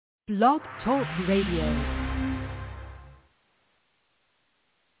Blog Talk Radio.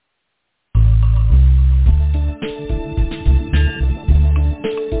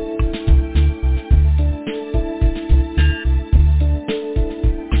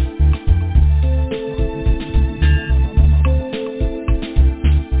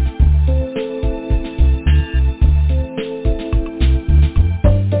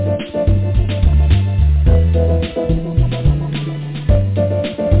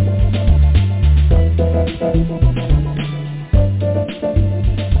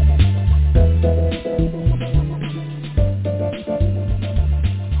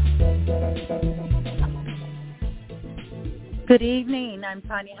 Good evening. I'm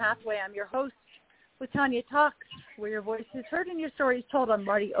Tanya Hathaway. I'm your host with Tanya Talks, where your voice is heard and your story is told on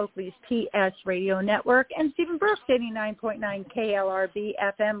Marty Oakley's TS Radio Network and Stephen Brooks' 89.9 KLRB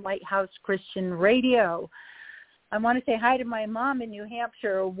FM Lighthouse Christian Radio. I want to say hi to my mom in New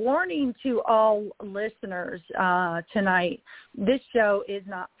Hampshire. A warning to all listeners tonight. This show is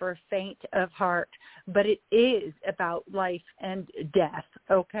not for faint of heart, but it is about life and death,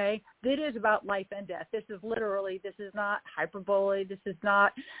 okay? It is about life and death. This is not hyperbole. This is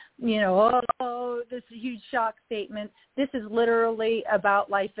not, this is a huge shock statement. This is literally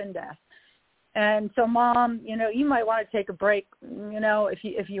about life and death. And so, Mom, you might want to take a break,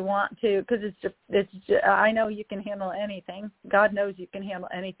 if you want to, because it's just, I know you can handle anything. God knows you can handle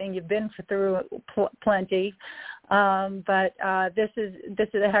anything. You've been through plenty, but this is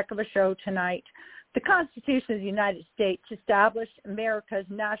a heck of a show tonight. The Constitution of the United States established America's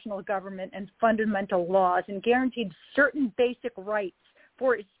national government and fundamental laws and guaranteed certain basic rights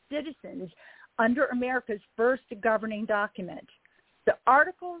for its citizens under America's first governing document. The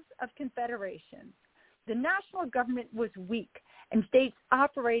Articles of Confederation. The national government was weak, and states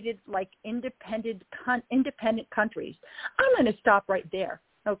operated like independent countries. I'm going to stop right there,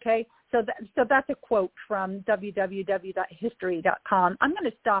 okay? So that's a quote from www.history.com. I'm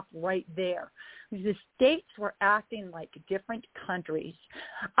going to stop right there. The states were acting like different countries.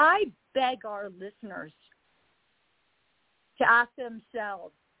 I beg our listeners to ask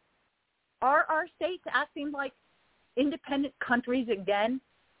themselves, are our states acting like independent countries again?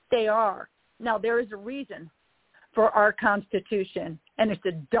 They are. Now, there is a reason for our Constitution, and it's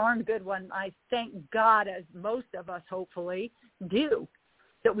a darn good one. I thank God, as most of us hopefully do,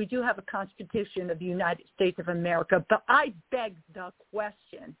 that we do have a Constitution of the United States of America. But I beg the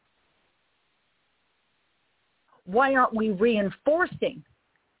question, why aren't we reinforcing?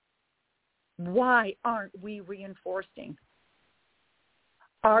 Why aren't we reinforcing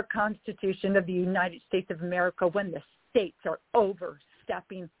our Constitution of the United States of America when the states are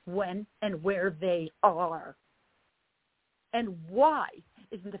overstepping when and where they are? And why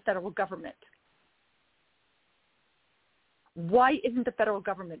isn't the federal government? Why isn't the federal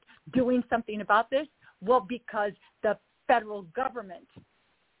government doing something about this? Well, because the federal government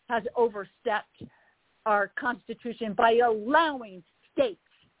has overstepped our Constitution by allowing states,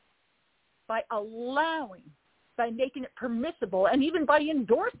 by making it permissible, and even by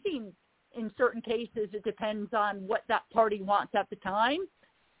endorsing, in certain cases, it depends on what that party wants at the time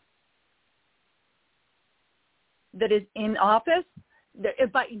that is in office,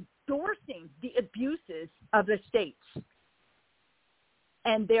 by endorsing the abuses of the states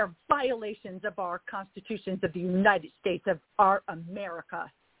and their violations of our constitutions of the United States of our America.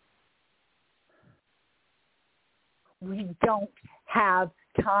 We don't have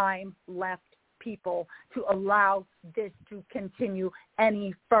time left, people, to allow this to continue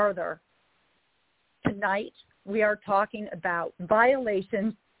any further. Tonight, we are talking about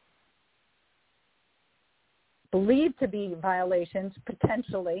violations, believed to be violations,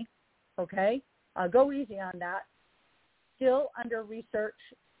 potentially, okay? I'll go easy on that. Still under research,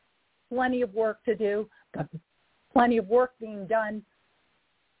 plenty of work to do, but plenty of work being done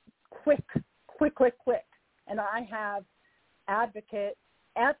quick. And I have advocate,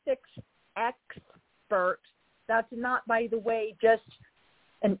 ethics expert. That's not, by the way, just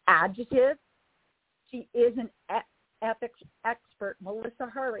an adjective. She is an ethics expert, Melissa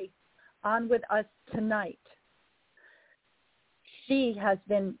Hurry, on with us tonight. She has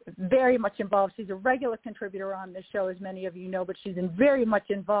been very much involved. She's a regular contributor on this show, as many of you know, but she's been very much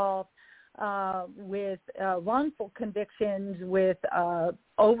involved with wrongful convictions, with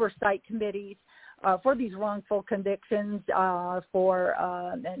oversight committees for these wrongful convictions,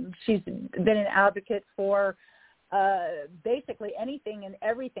 and she's been an advocate for basically anything and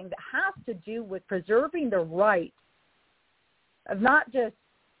everything that has to do with preserving the right of not just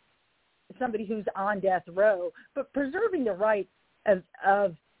somebody who's on death row, but preserving the rights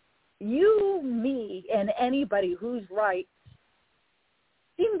of you, me, and anybody whose rights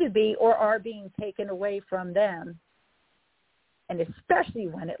seem to be or are being taken away from them, and especially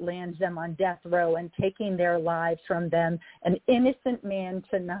when it lands them on death row and taking their lives from them. An innocent man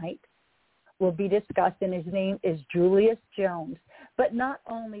tonight will be discussed, and his name is Julius Jones. But not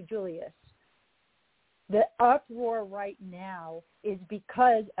only Julius. The uproar right now is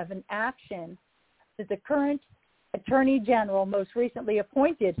because of an action that the current Attorney General, most recently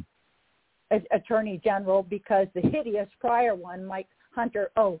appointed Attorney General, because the hideous prior one, Mike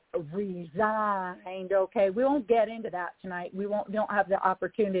Hunter, resigned. Okay, we won't get into that tonight. We don't have the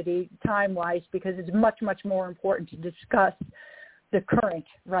opportunity time-wise because it's much, much more important to discuss the current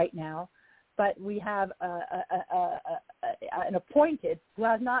right now. But we have an appointed who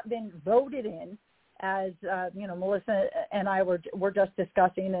has not been voted in, as Melissa and I were just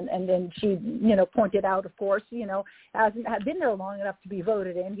discussing, and then she pointed out, of course, hasn't been there long enough to be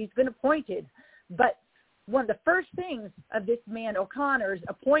voted in. He's been appointed, but one of the first things of this man O'Connor's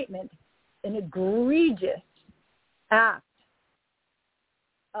appointment, an egregious act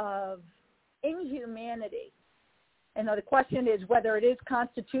of inhumanity. And now the question is whether it is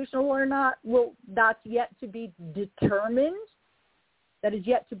constitutional or not. Well, that's yet to be determined. That is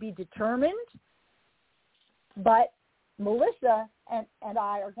yet to be determined. But Melissa and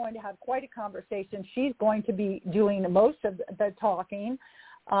I are going to have quite a conversation. She's going to be doing most of the talking.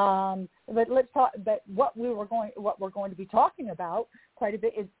 But let's talk. But what we're going to be talking about quite a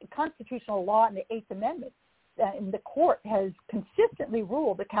bit is constitutional law and the Eighth Amendment. And the court has consistently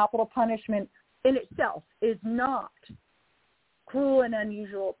ruled that capital punishment in itself is not cruel and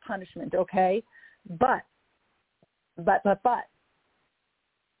unusual punishment. Okay, but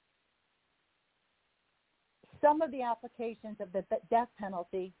some of the applications of the death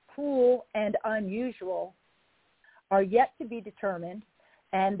penalty, cruel and unusual, are yet to be determined,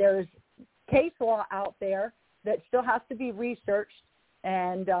 and there's case law out there that still has to be researched.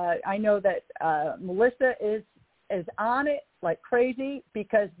 And I know that Melissa is on it like crazy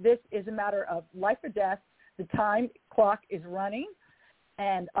because this is a matter of life or death. The time clock is running,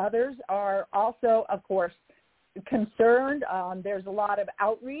 and others are also, of course, concerned. There's a lot of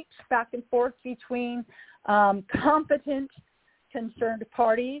outreach back and forth between competent, concerned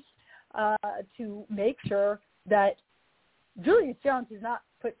parties to make sure that Julius Jones is not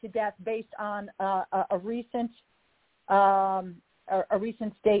put to death based on a recent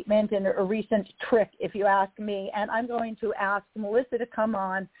statement and a recent trick, if you ask me. And I'm going to ask Melissa to come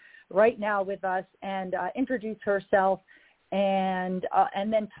on right now with us and introduce herself and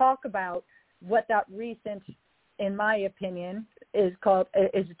then talk about what that recent, in my opinion, is a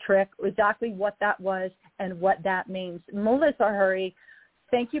trick, exactly what that was and what that means. Melissa Hurry,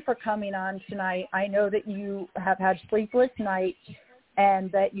 thank you for coming on tonight. I know that you have had sleepless nights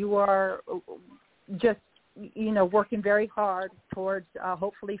and that you are just, working very hard towards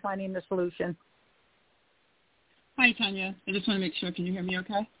hopefully finding the solution. Hi, Tanya. I just want to make sure. Can you hear me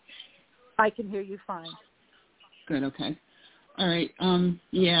okay? I can hear you fine. Good, okay. All right.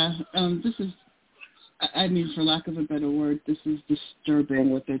 This is, for lack of a better word, this is disturbing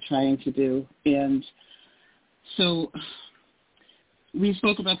what they're trying to do. And so we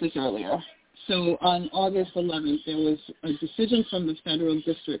spoke about this earlier. So on August 11th, there was a decision from the Federal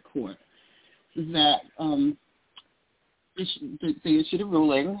District Court that they issued a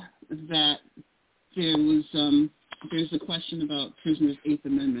ruling that there's a question about prisoners' Eighth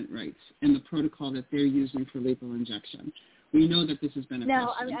Amendment rights and the protocol that they're using for lethal injection. We know that this has been a question.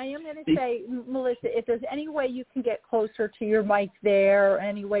 Now, I am going to say, Melissa, if there's any way you can get closer to your mic there,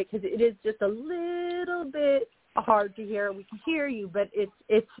 anyway, because it is just a little bit hard to hear. We can hear you, but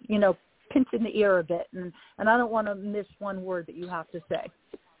it's pinching the ear a bit, and I don't want to miss one word that you have to say.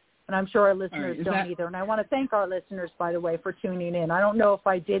 And I'm sure our listeners don't either. And I want to thank our listeners, by the way, for tuning in. I don't know if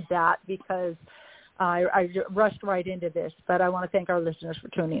I did that because I rushed right into this, but I want to thank our listeners for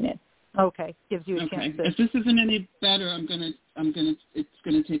tuning in. Okay, gives you a chance. If this isn't any better, it's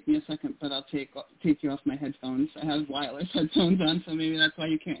gonna take me a second, but I'll take you off my headphones. I have wireless headphones on, so maybe that's why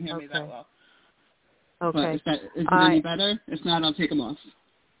you can't hear me that well. Okay. But is it any better? If not, I'll take them off.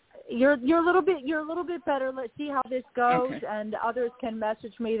 You're a little bit better. Let's see how this goes, okay. And others can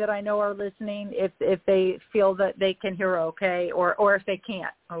message me that I know are listening if they feel that they can hear okay, or if they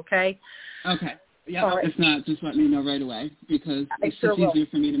can't. Okay. Okay. Yeah. Right. If not, just let me know right away because it's just easier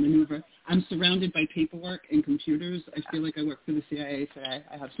for me to maneuver. I'm surrounded by paperwork and computers. I feel like I work for the CIA today.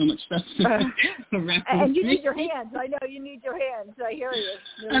 I have so much stuff to wrap. And you need your hands. I know you need your hands. I hear you.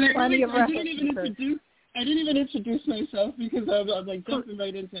 There's plenty of I didn't even introduce myself because I'm like jumping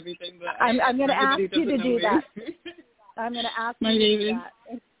right into everything. But I'm going to ask you to do that. I'm going to ask you to do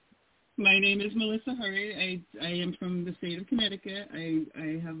that. My name is Melissa Hurry. I am from the state of Connecticut.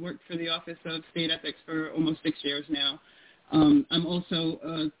 I have worked for the Office of State Ethics for almost 6 years now. I'm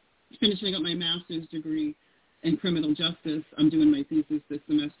also finishing up my master's degree in criminal justice. I'm doing my thesis this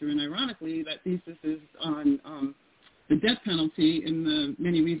semester, and ironically, that thesis is on the death penalty and the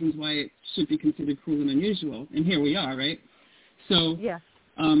many reasons why it should be considered cruel and unusual. And here we are, right? So yeah.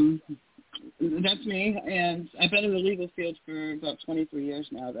 That's me, and I've been in the legal field for about 23 years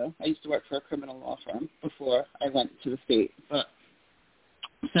now, though. I used to work for a criminal law firm before I went to the state.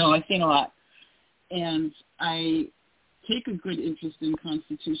 So I've seen a lot. And I take a good interest in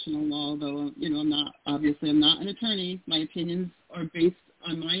constitutional law, though, I'm not an attorney. My opinions are based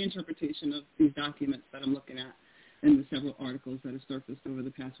on my interpretation of these documents that I'm looking at and the several articles that have surfaced over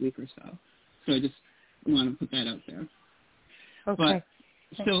the past week or so. So I just want to put that out there. Okay.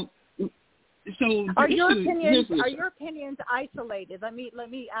 So are your opinions isolated? Let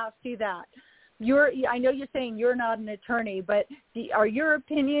me ask you that. I know you're saying you're not an attorney, but are your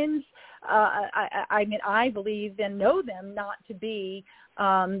opinions? I believe and know them not to be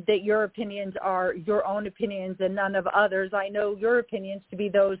that your opinions are your own opinions and none of others. I know your opinions to be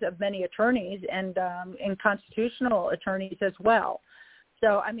those of many attorneys and constitutional attorneys as well.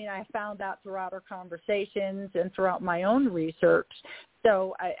 So, I found that throughout our conversations and throughout my own research.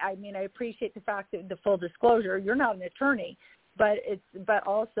 So, I appreciate the fact that the full disclosure, you're not an attorney, but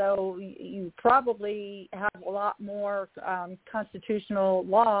also you probably have a lot more constitutional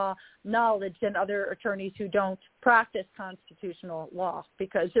law knowledge than other attorneys who don't practice constitutional law,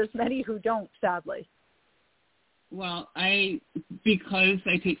 because there's many who don't, sadly. Well, because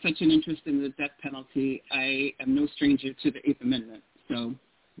I take such an interest in the death penalty, I am no stranger to the Eighth Amendment. So,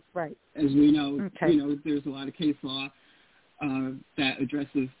 right. As we know, there's a lot of case law that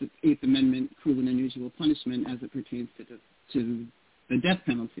addresses the Eighth Amendment cruel and unusual punishment as it pertains to the death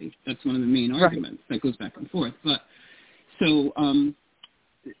penalty. That's one of the main arguments that goes back and forth. But so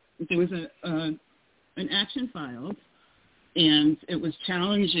there was an action filed, and it was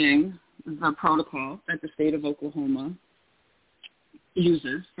challenging the protocol that the state of Oklahoma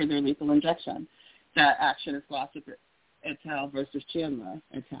uses for their lethal injection. That action is Glossop et al. Versus Chandler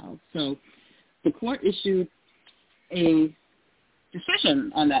et al. So the court issued a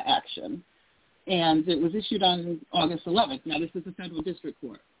decision on that action, and it was issued on August 11th. Now, this is a federal district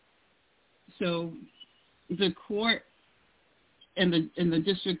court. So the court and the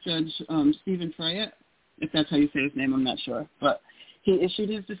district judge, Stephen Freyett, if that's how you say his name, I'm not sure, but he issued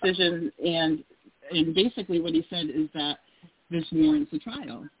his decision, and basically what he said is that this warrants a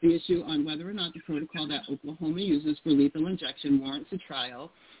trial. The issue on whether or not the protocol that Oklahoma uses for lethal injection warrants a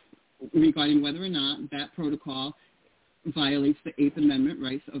trial regarding whether or not that protocol violates the Eighth Amendment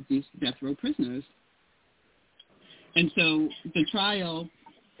rights of these death row prisoners. And so the trial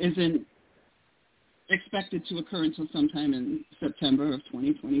isn't expected to occur until sometime in September of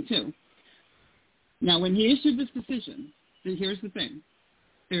 2022. Now, when he issued this decision, here's the thing.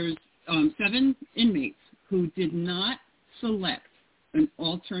 There's 7 inmates who did not select an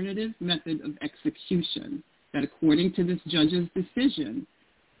alternative method of execution that, according to this judge's decision,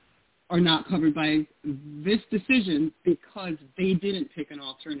 are not covered by this decision because they didn't pick an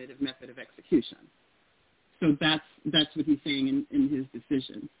alternative method of execution. So that's what he's saying in his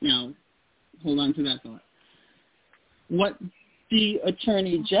decision. Now, hold on to that thought. What the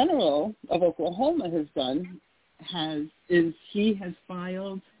Attorney General of Oklahoma has done is he has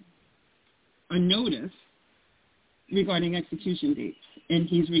filed a notice regarding execution dates, and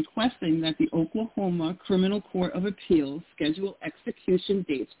he's requesting that the Oklahoma Criminal Court of Appeals schedule execution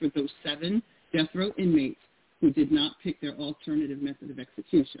dates for those 7 death row inmates who did not pick their alternative method of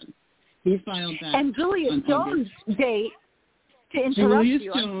execution. He filed that. And Julius Jones' date, to interrupt Julius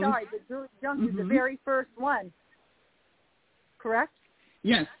you, Jones, I'm sorry, but Julius Jones is the very first one, correct?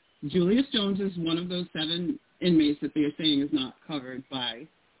 Yes. Julius Jones is one of those 7 inmates that they are saying is not covered by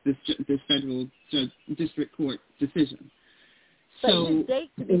this federal district court decision. But so his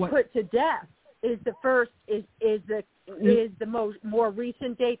date to be put to death is the first is the more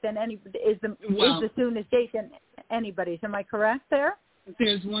recent date than is the soonest date than anybody's. Am I correct there?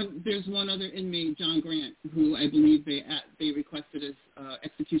 There's one other inmate, John Grant, who I believe they requested his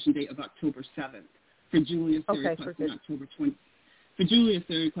execution date of October 7th. For Julius, they're requesting October 20th. For Julius,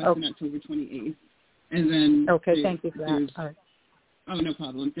 they're requesting October 28th. And then thank you for that. All right. Oh, no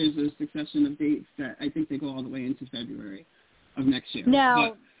problem. There's a succession of dates that I think they go all the way into February of next year.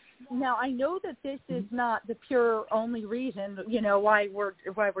 Now I know that this is not the pure only reason, why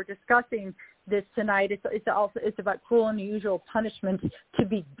we're discussing this tonight. It's about cruel and unusual punishment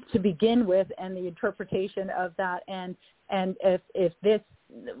to begin with, and the interpretation of that, and if this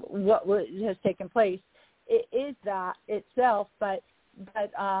has taken place. It is that itself, but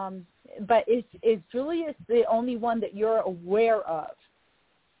is Julius the only one that you're aware of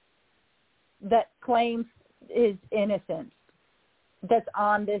that claims his innocence? That's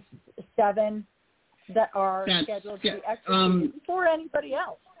on this 7 that are scheduled to be executed before anybody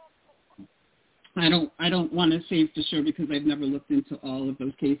else. I don't want to say for sure because I've never looked into all of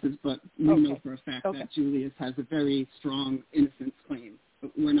those cases, but we know for a fact that Julius has a very strong innocence claim.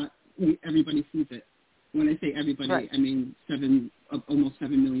 But everybody sees it. When I say everybody, I mean almost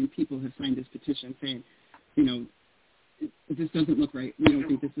 7 million people have signed this petition saying, this doesn't look right. We don't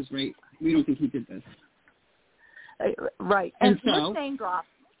think this is right. We don't think he did this. Right. And so, let's name drop.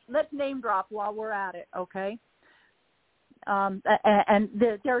 Let's name drop while we're at it, okay?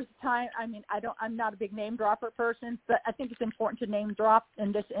 There's time. I mean, I'm not a big name dropper person, but I think it's important to name drop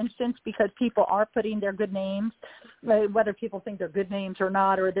in this instance because people are putting their good names, whether people think they're good names or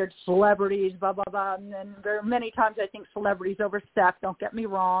not, or they're celebrities, blah blah blah. And then there are many times I think celebrities overstep. Don't get me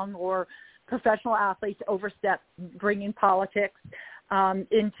wrong, or professional athletes overstep, bringing politics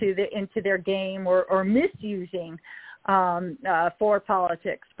into their game or misusing for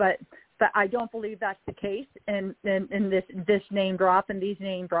politics, but I don't believe that's the case in this name drop and these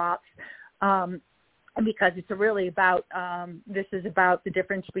name drops, because it's really about this is about the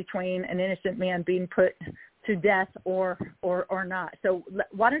difference between an innocent man being put to death or not. So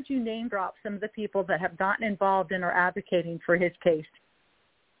why don't you name drop some of the people that have gotten involved and are advocating for his case?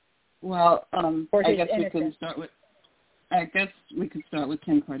 Well, I guess we could start with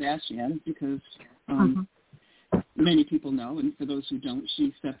Kim Kardashian because many people know, and for those who don't,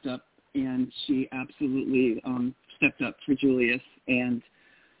 she stepped up and she absolutely stepped up for Julius and,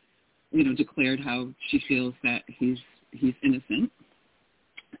 declared how she feels that he's innocent.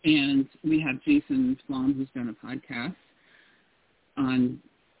 And we have Jason Flom, who's done a podcast on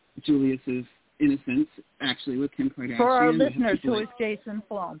Julius's innocence, actually with Kim Kardashian. For our listeners, who is Jason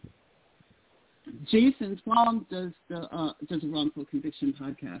Flom? Jason Flom does a wrongful conviction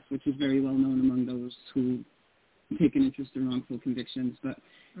podcast, which is very well known among those who take an interest in wrongful convictions. But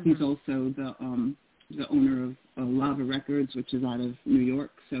he's also the owner of Lava Records, which is out of New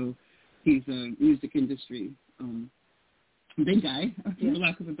York. So he's a music industry big guy, for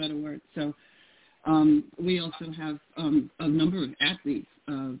lack of a better word. So we also have a number of athletes: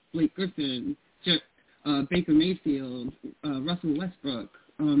 Blake Griffin, Baker Mayfield, Russell Westbrook,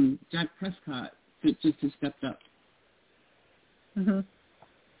 Jack Prescott, that just have stepped up. Okay.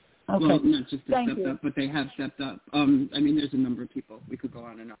 Well, not just have stepped up, but they have stepped up. There's a number of people. We could go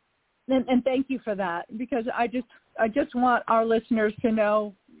on and on. And thank you for that, because I just want our listeners to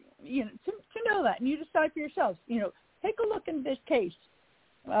know, to know that, and you decide for yourselves. Take a look in this case,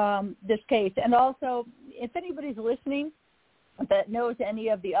 and also if anybody's listening that knows any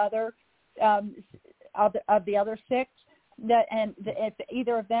of the other of the other 6. If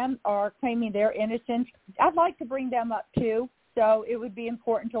either of them are claiming their innocence, I'd like to bring them up too. So it would be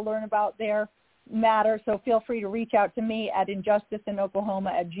important to learn about their matter. So feel free to reach out to me at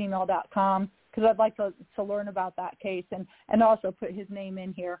injusticeinOklahoma@gmail.com, because I'd like to learn about that case and also put his name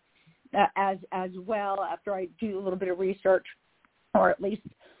in here as well after I do a little bit of research, or at least,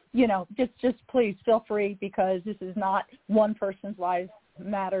 just please feel free, because this is not one person's lives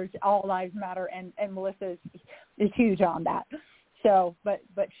matters, all lives matter, and Melissa is huge on that. So, but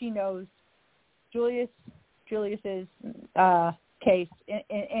she knows Julius's case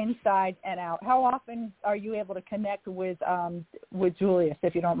inside and out. How often are you able to connect with Julius,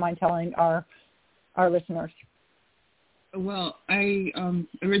 if you don't mind telling our listeners? Well, I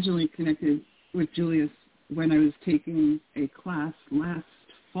originally connected with Julius when I was taking a class last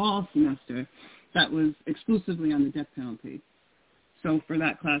fall semester that was exclusively on the death penalty. So for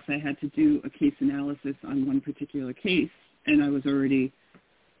that class, I had to do a case analysis on one particular case, and I was already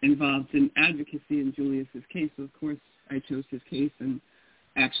involved in advocacy in Julius's case. So, of course, I chose his case and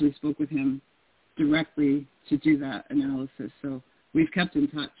actually spoke with him directly to do that analysis. So we've kept in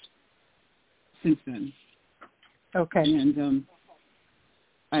touch since then. Okay. And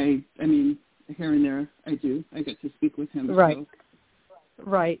here and there, I get to speak with him. Right. So.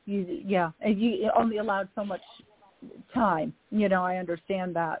 Right. And you only allowed so much time. I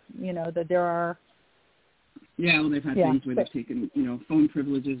understand that. That there are. Yeah, well, they've had things where they've taken, phone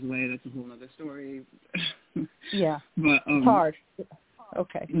privileges away. That's a whole other story. Yeah. But it's hard.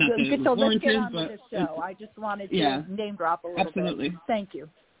 Okay. So let's get on with this show. I just wanted to name drop a little absolutely. bit. Thank you.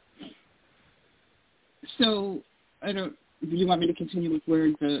 So do you want me to continue with where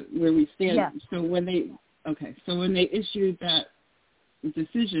we stand? Yeah. So when they issued that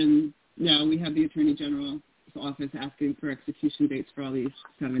decision, now we have the Attorney General. office asking for execution dates for all these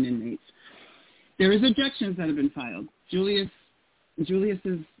 7 inmates. There is objections that have been filed. Julius's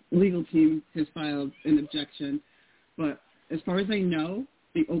legal team has filed an objection, but as far as I know,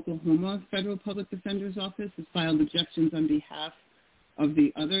 the Oklahoma Federal Public Defender's Office has filed objections on behalf of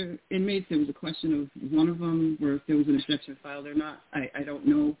the other inmates. There was a question of one of them where if there was an objection filed or not. I don't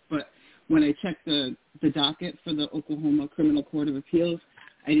know, but when I checked the docket for the Oklahoma Criminal Court of Appeals,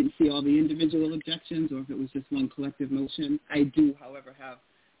 I didn't see all the individual objections or if it was just one collective motion. I do, however, have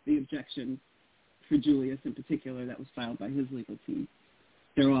the objection for Julius in particular that was filed by his legal team.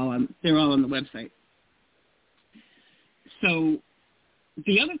 They're all on the website. So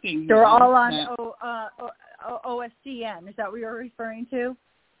the other thing they're all on OSCN. Is that what you're referring to?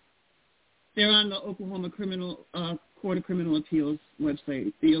 They're on the Oklahoma Court of Criminal Appeals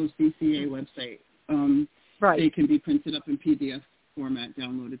website, the OCCA website. Right. They can be printed up in PDF format,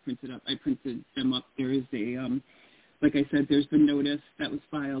 downloaded, printed up. I printed them up. There is a, like I said, there's the notice that was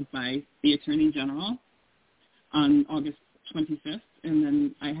filed by the Attorney General on August 25th, and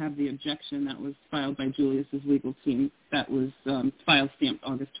then I have the objection that was filed by Julius's legal team that was file stamped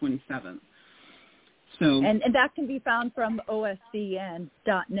August 27th. So, and that can be found from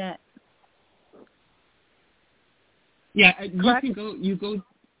OSCN.net. Yeah, correct? You go.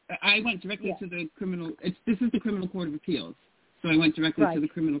 I went directly to the criminal. This is the Criminal Court of Appeals, so I went directly to the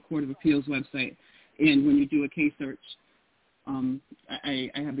Criminal Court of Appeals website. And when you do a case search,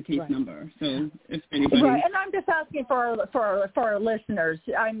 I have the case number. So if anybody, and I'm just asking for our listeners.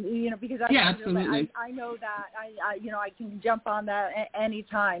 Because absolutely. I know that I can jump on that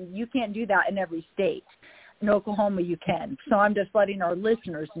anytime. You can't do that in every state. In Oklahoma, you can. So I'm just letting our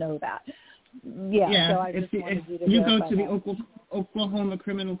listeners know that. So I just wanted you to go to the Oklahoma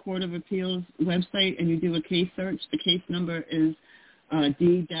Criminal Court of Appeals website and you do a case search, the case number is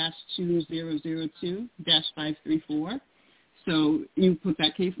D-2002-534. So you put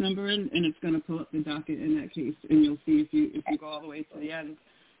that case number in, and it's going to pull up the docket in that case, and you'll see if you go all the way to the end,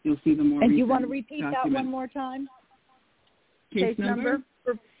 you'll see the more recent. And you want to repeat that one more time? Case number?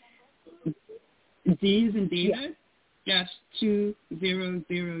 D as in David.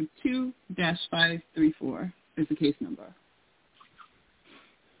 -2002-534 is the case number.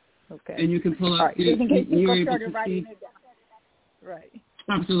 Okay. And you can pull up. Right. You're able to see. It down. Right.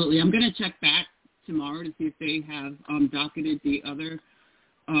 Absolutely. I'm going to check back tomorrow to see if they have docketed the other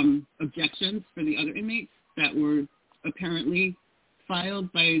objections for the other inmates that were apparently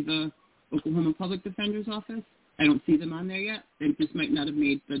filed by the Oklahoma Public Defender's Office. I don't see them on there yet. They just might not have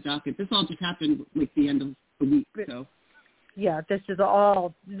made the docket. This all just happened like the end of the week. So. Yeah, this is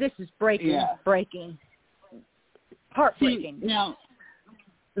breaking, heartbreaking. See, now,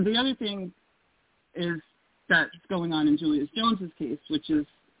 the other thing is that's going on in Julius Jones's case, which is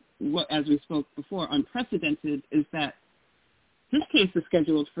what, as we spoke before, unprecedented, is that this case is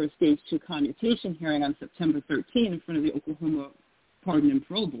scheduled for a Stage 2 commutation hearing on September 13 in front of the Oklahoma Pardon and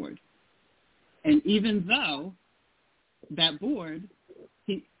Parole Board. And even though that board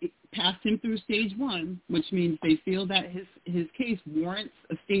it passed him through Stage 1, which means they feel that his case warrants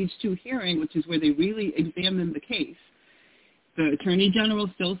a Stage 2 hearing, which is where they really examine the case, the Attorney General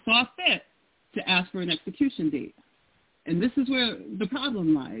still saw fit to ask for an execution date. And this is where the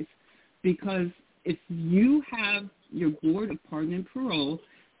problem lies, because if you have your Board of Pardon and Parole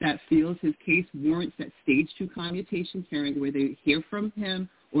that feels his case warrants that Stage 2 commutation hearing where they hear from him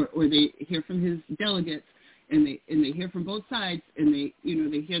or they hear from his delegates, and they hear from both sides, and they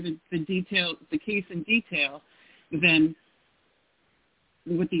hear the case in detail, then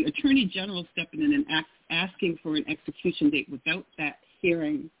with the Attorney General stepping in and asking for an execution date without that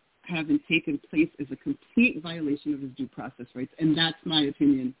hearing having taken place is a complete violation of his due process rights, and that's my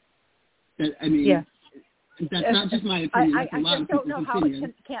opinion. That's not just my opinion. That's a lot of people's opinion. I just don't know how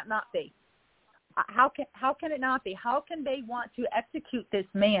it can't not be. How can it not be? How can they want to execute this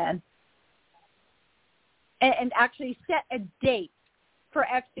man and actually set a date for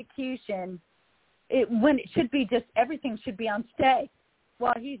execution when it should be just everything should be on stay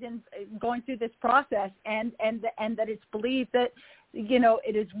while he's going through this process, and that it's believed that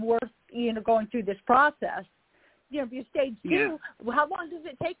it is worth going through this process. If you're Stage 2, how long does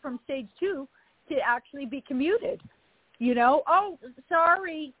it take from Stage 2 to actually be commuted? Oh,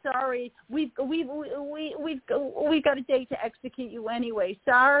 sorry, we've got a date to execute you anyway.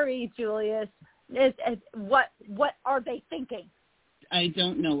 Sorry, Julius. What are they thinking? I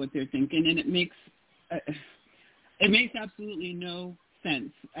don't know what they're thinking, and it makes absolutely no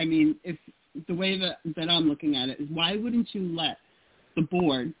sense. I mean, if the way that I'm looking at it is, why wouldn't you let the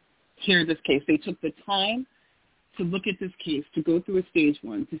board hear this case? They took the time to look at this case, to go through a stage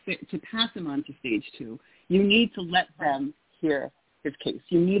 1, to pass him on to stage 2, you need to let them hear his case.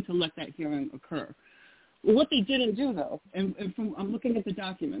 You need to let that hearing occur. Well, what they didn't do, though, and I'm looking at the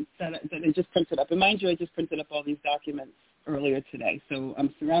documents that I just printed up. And mind you, I just printed up all these documents earlier today, so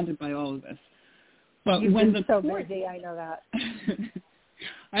I'm surrounded by all of this. But You've when been the so court, busy, I know that.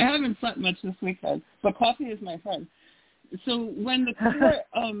 I haven't slept much this weekend, but coffee is my friend. So when the court,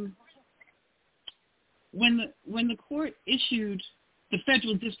 when the court issued, the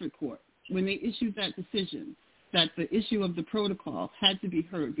federal district court, when they issued that decision that the issue of the protocol had to be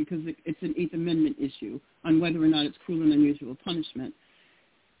heard because it's an Eighth Amendment issue on whether or not it's cruel and unusual punishment,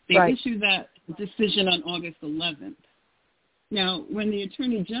 they issued that decision on August 11th. Now, when the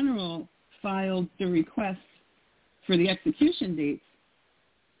Attorney General filed the request for the execution dates,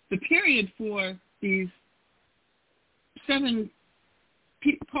 the period for these 7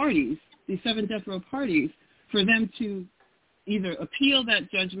 parties, these 7 death row parties, for them to either appeal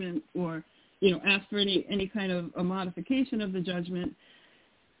that judgment or, ask for any kind of a modification of the judgment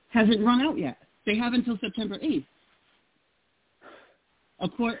hasn't run out yet. They have until September 8th.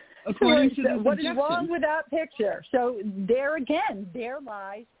 According to the what is objection. wrong with that picture? So there again, there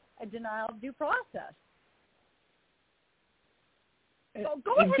lies a denial of due process. So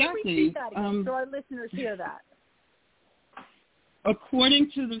go ahead and repeat that again so our listeners hear that. According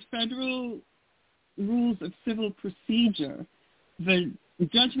to the federal rules of civil procedure, the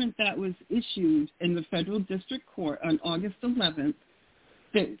judgment that was issued in the federal district court on August 11th,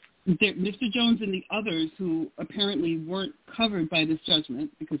 that Mr. Jones and the others who apparently weren't covered by this judgment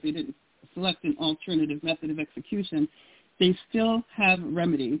because they didn't select an alternative method of execution, they still have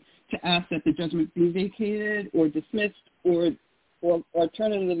remedy to ask that the judgment be vacated or dismissed or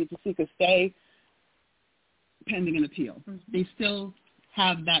alternatively to seek a stay pending an appeal. Mm-hmm. They still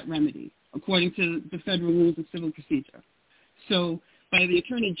have that remedy according to the federal rules of civil procedure. So by the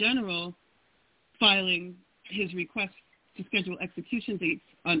Attorney General filing his request to schedule execution dates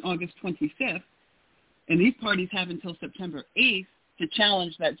on August 25th, and these parties have until September 8th to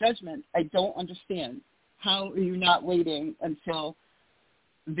challenge that judgment, I don't understand. How are you not waiting until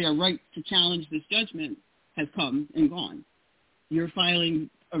their right to challenge this judgment has come and gone? You're filing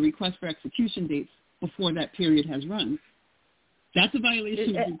a request for execution dates before that period has run. That's a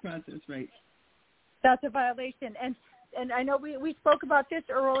violation of due process, right? That's a violation. And I know we spoke about this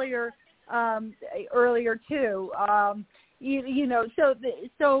earlier too.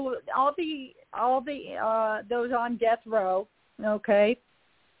 So all the those on death row, okay,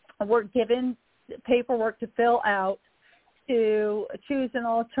 were given paperwork to fill out to choose an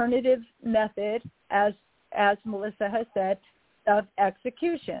alternative method, as Melissa has said, of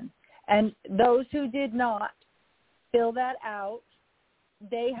execution. And those who did not fill that out,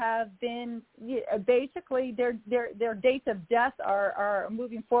 they have been basically their dates of death are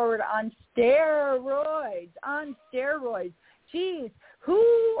moving forward on steroids. Geez,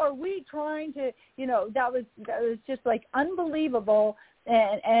 who are we trying to? That was just like unbelievable.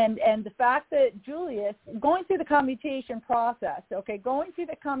 And the fact that Julius going through the commutation process,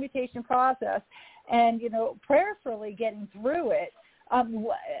 and prayerfully getting through it.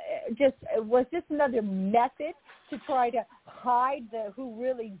 Was this another method to try to hide who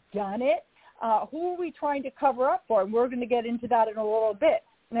really done it? Who are we trying to cover up for? And we're going to get into that in a little bit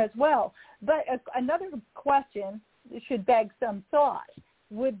as well. But another question that should beg some thought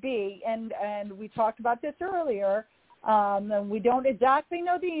would be, and we talked about this earlier, and we don't exactly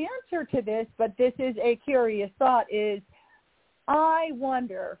know the answer to this, but this is a curious thought, is I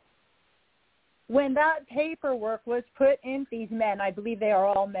wonder, when that paperwork was put in these men, I believe they are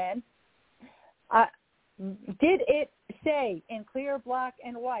all men, did it say in clear black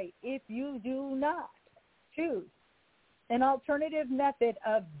and white, if you do not choose an alternative method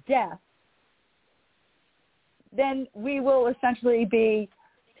of death, then we will essentially be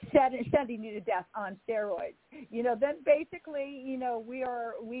sending you to death on steroids. Then basically, we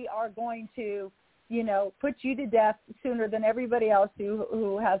are going to put you to death sooner than everybody else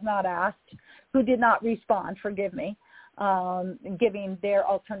who has not asked, who did not respond, forgive me, giving their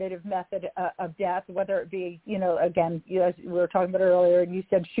alternative method of death, whether it be, again, as we were talking about earlier, and you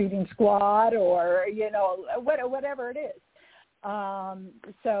said shooting squad or, whatever it is.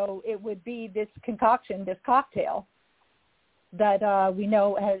 So it would be this concoction, this cocktail that we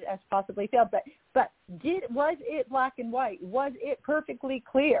know has possibly failed. But was it black and white? Was it perfectly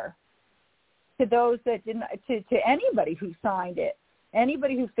clear to those that didn't, to anybody who signed it,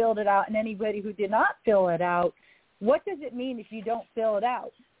 anybody who filled it out, and anybody who did not fill it out? What does it mean if you don't fill it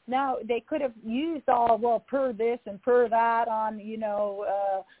out? Now, they could have used all, well, per this and per that on,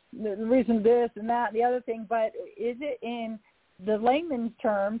 the reason this and that and the other thing, but is it in the layman's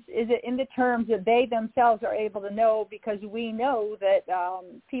terms, is it in the terms that they themselves are able to know? Because we know that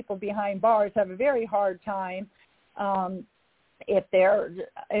people behind bars have a very hard time if they're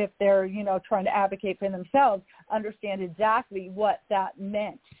trying to advocate for themselves, understand exactly what that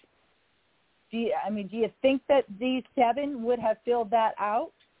meant. Do you think that these 7 would have filled that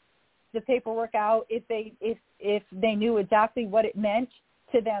out, the paperwork out, if they knew exactly what it meant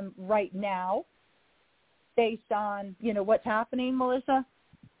to them right now, based on what's happening, Melissa?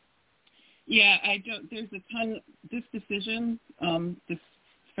 Yeah, I don't. There's a ton. This decision, this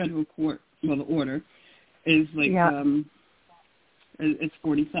federal court, the order is like it's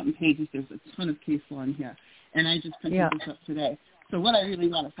 40-something pages. There's a ton of case law in here, and I just printed this up today. So what I really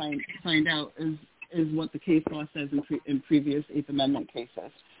want to find out is what the case law says in previous Eighth Amendment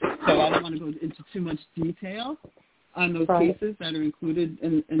cases. So I don't want to go into too much detail on those cases that are included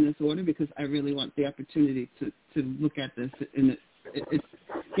in this order, because I really want the opportunity to look at this. And it's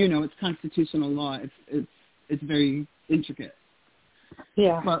it's constitutional law. It's very intricate.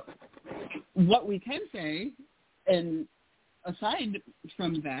 Yeah. But what we can say, and aside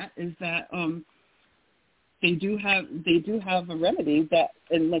from that, is that they do have a remedy that,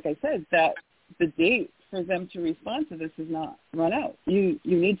 and like I said, that the date for them to respond to this has not run out. You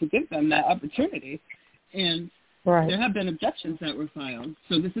need to give them that opportunity, and there have been objections that were filed.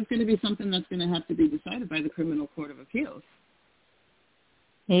 So this is going to be something that's going to have to be decided by the Criminal Court of Appeals.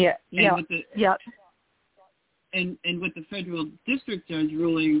 Yeah. And with the federal district judge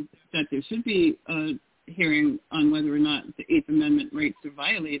ruling that there should be a hearing on whether or not the Eighth Amendment rights are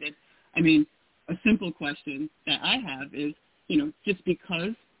violated, I mean, a simple question that I have is, just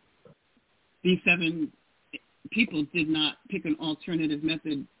because these 7 people did not pick an alternative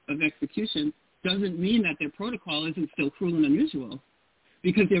method of execution doesn't mean that their protocol isn't still cruel and unusual,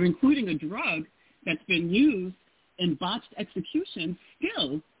 because they're including a drug that's been used in botched execution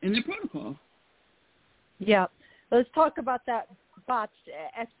still in their protocol. Yeah. Let's talk about that botched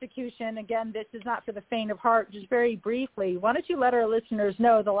execution. Again, this is not for the faint of heart. Just very briefly, why don't you let our listeners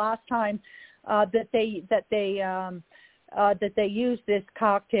know the last time that they used this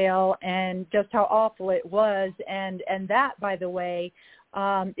cocktail and just how awful it was, and that, by the way,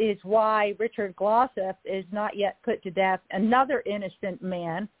 is why Richard Glossop is not yet put to death. Another innocent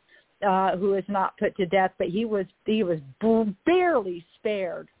man who is not put to death, but he was barely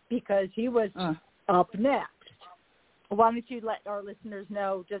spared because he was up next. Why don't you let our listeners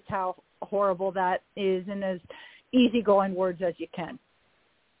know just how horrible that is in as easygoing words as you can?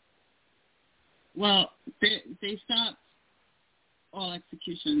 Well, they stopped all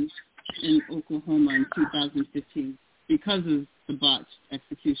executions in Oklahoma in 2015 because of the botched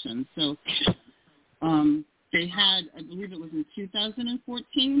execution. So they had, I believe it was in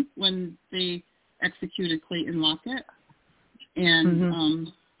 2014 when they executed Clayton Lockett, and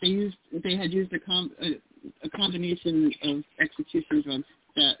they had used a combination of execution drugs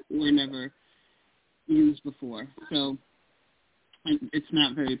that were never used before. So it's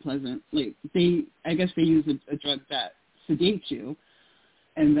not very pleasant. Like I guess they use a drug that sedates you,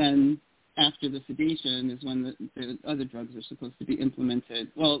 and then after the sedation is when the other drugs are supposed to be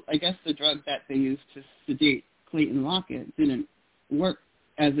implemented. Well, I guess the drug that they used to sedate Clayton Lockett didn't work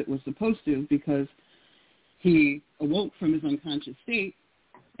as it was supposed to, because he awoke from his unconscious state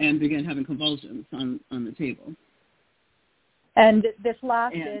and began having convulsions on the table. And this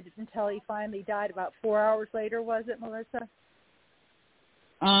lasted until he finally died about 4 hours later, was it, Melissa?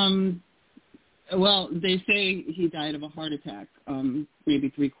 Well, they say he died of a heart attack, maybe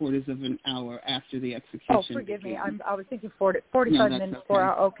 3/4 of an hour after the execution. Oh, forgive me. I was thinking 45 minutes, okay. 4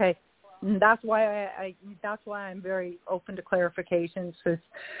 hours. Okay, and that's why I'm very open to clarifications.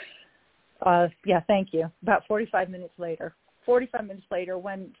 Because, thank you. About 45 minutes later. 45 minutes later,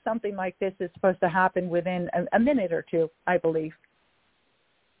 when something like this is supposed to happen within a minute or two, I believe.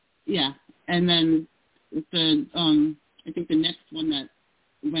 Yeah, and then I think the next one that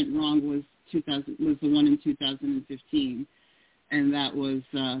went wrong was the one in 2015, and that was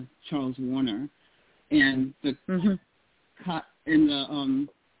Charles Warner, and the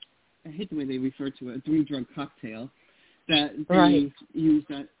I hate the way they refer to it, a 3-drug cocktail that they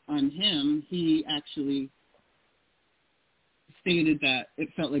used on him. He actually stated that it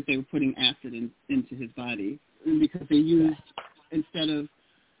felt like they were putting acid into his body, because they used, instead of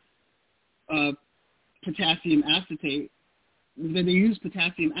potassium acetate, they used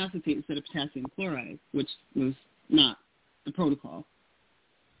potassium acetate instead of potassium chloride, which was not the protocol.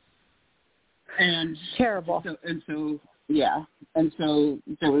 And terrible. So Yeah, and so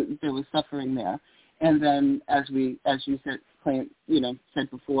there was suffering there, and then as you said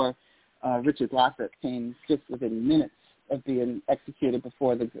before, Richard Laffett came just within minutes of being executed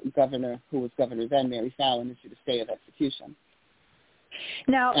before the governor, who was governor then, Mary Fallon, issued a stay of execution.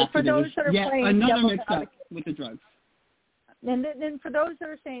 Now, for those that are playing another mix-up with the drugs. And then for those that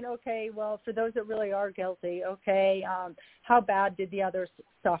are saying, okay, well, for those that really are guilty, okay, how bad did the others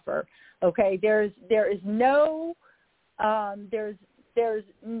suffer? Okay,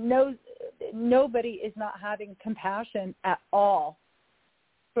 nobody is not having compassion at all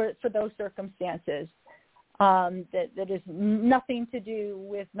for those circumstances. That is nothing to do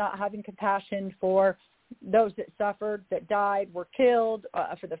with not having compassion for those that suffered, that died, were killed,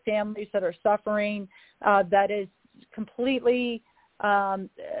 for the families that are suffering. That is completely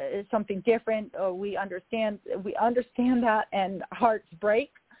something different. We understand that, and hearts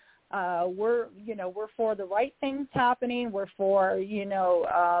break. We're for the right things happening. We're for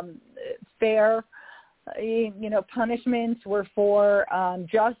fair punishments. We're for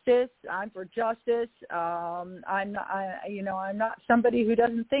justice. I'm for justice. I'm not somebody who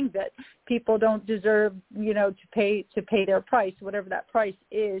doesn't think that people don't deserve to pay their price, whatever that price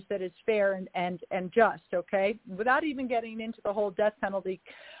is, that is fair and just. Okay, without even getting into the whole death penalty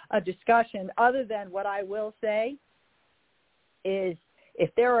discussion, other than what I will say is, if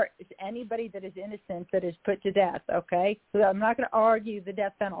there is anybody that is innocent that is put to death, okay, so I'm not going to argue the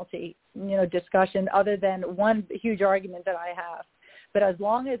death penalty, discussion, other than one huge argument that I have. But as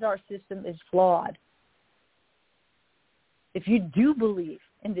long as our system is flawed, if you do believe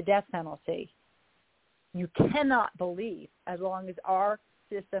in the death penalty, you cannot believe, as long as our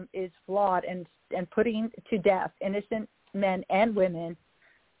system is flawed and putting to death innocent men and women,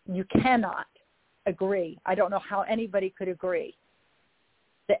 you cannot agree. I don't know how anybody could agree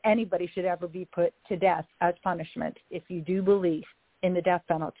that anybody should ever be put to death as punishment. If you do believe in the death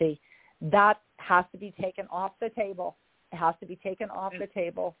penalty, that has to be taken off the table. It has to be taken off the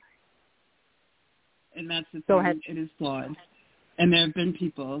table. And that's the thing. Go ahead. It is flawed. And there have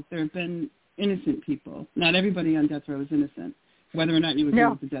been innocent people. Not everybody on death row is innocent, whether or not you agree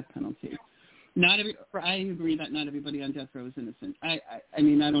with the death penalty. I agree that not everybody on death row is innocent. I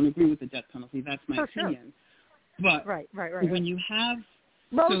mean, I don't agree with the death penalty. That's my opinion. Sure. But when you have...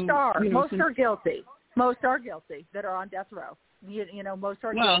 Most are guilty. Most are guilty that are on death row. Most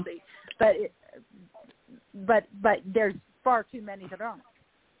are guilty. But there's far too many that aren't.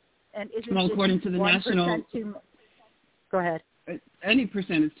 And according to the national... Go ahead. Any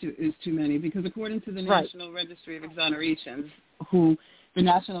percent is too many, because according to the National Registry of Exonerations, the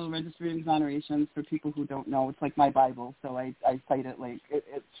National Registry of Exonerations, for people who don't know, it's like my Bible, so I cite it like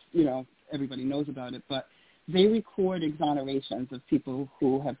it's everybody knows about it, but they record exonerations of people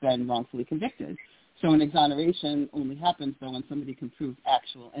who have been wrongfully convicted. So an exoneration only happens, though, when somebody can prove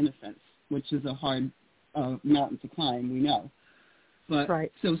actual innocence, which is a hard mountain to climb, we know. But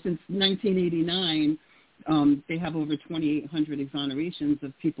so since 1989, they have over 2,800 exonerations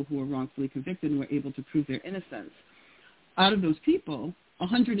of people who were wrongfully convicted and were able to prove their innocence. Out of those people,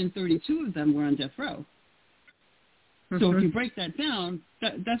 132 of them were on death row. Mm-hmm. So if you break that down,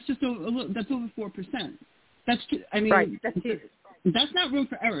 that's just that's over 4%. That's not room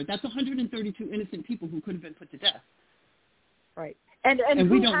for error. That's 132 innocent people who could have been put to death. Right. And who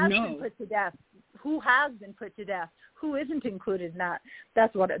we don't has know. Been put to death? Who has been put to death? Who isn't included in that?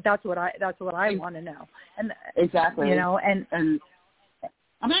 That's what I want to know. And exactly. And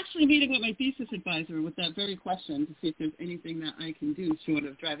I'm actually meeting with my thesis advisor with that very question to see if there's anything that I can do, short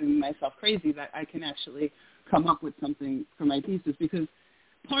of driving myself crazy, that I can actually come up with something for my thesis, because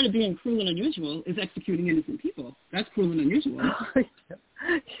part of being cruel and unusual is executing innocent people. That's cruel and unusual. Right.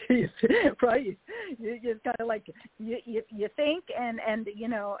 It's kind of like you think, and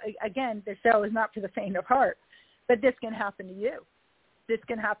again, the show is not for the faint of heart, but this can happen to you. This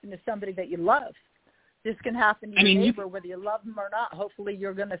can happen to somebody that you love. This can happen to your neighbor, whether you love them or not. Hopefully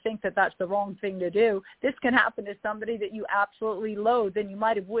you're going to think that that's the wrong thing to do. This can happen to somebody that you absolutely loathe and you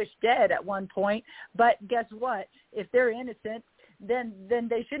might have wished dead at one point. But guess what? If they're innocent, then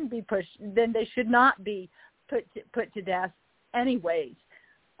they shouldn't be pushed. Then they should not be put to death anyways.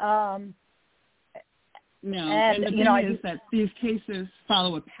 No, and the thing is that these cases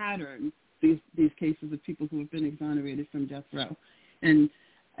follow a pattern, these cases of people who have been exonerated from death row. And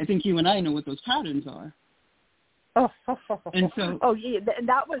I think you and I know what those patterns are. And so, yeah,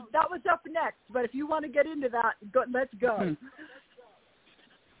 that was up next. But if you want to get into that, let's go.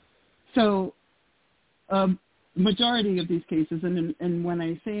 So, majority of these cases, and when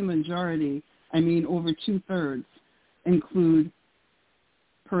I say majority, I mean over 2/3, include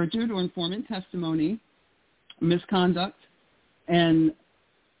perjured or informant testimony, misconduct, and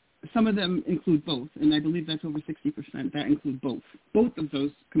some of them include both, and I believe that's over 60% that include both of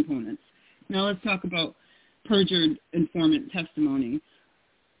those components. Now let's talk about perjured informant testimony.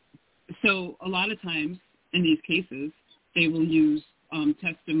 So a lot of times in these cases, they will use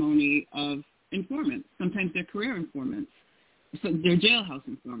testimony of informants. Sometimes they're career informants. So they're jailhouse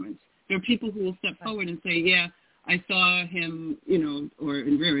informants. There are people who will step forward and say, yeah, I saw him, or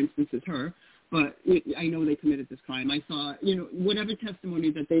in rare instances her, but I know they committed this crime. I saw, whatever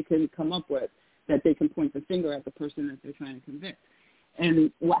testimony that they can come up with, that they can point the finger at the person that they're trying to convict.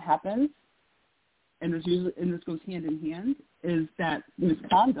 And what happens, and this goes hand in hand, is that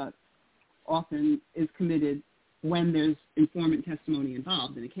misconduct often is committed when there's informant testimony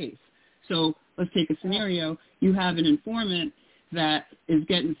involved in a case. So let's take a scenario. You have an informant that is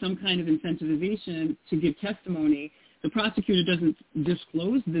getting some kind of incentivization to give testimony. The prosecutor doesn't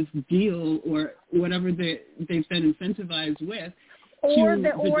disclose this deal or whatever they've been incentivized with. Or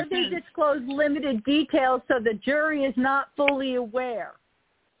they disclose limited details so the jury is not fully aware.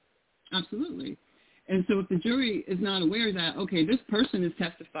 Absolutely. And so if the jury is not aware that, okay, this person is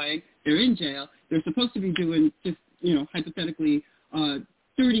testifying, they're in jail, they're supposed to be doing just, hypothetically 30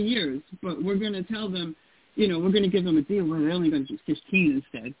 years, but we're going to tell them, we're going to give them a deal where they're only going to do 15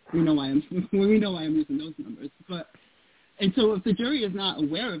 instead. We know why I'm using those numbers. And so if the jury is not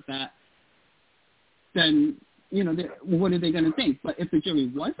aware of that, then, what are they going to think? But if the jury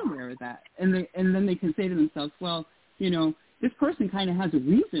was aware of that, and then they can say to themselves, well, this person kind of has a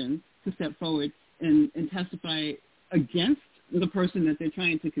reason to step forward and testify against the person that they're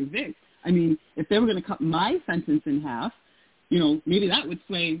trying to convict. I mean, if they were going to cut my sentence in half, maybe that would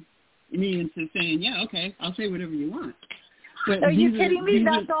sway me into saying, yeah, okay, I'll say whatever you want. But are you kidding me?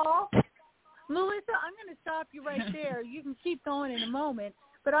 That's all? Melissa, I'm going to stop you right there. You can keep going in a moment.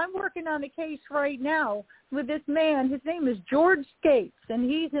 But I'm working on a case right now with this man. His name is George Skates, and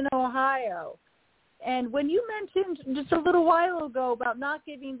he's in Ohio. And when you mentioned just a little while ago about not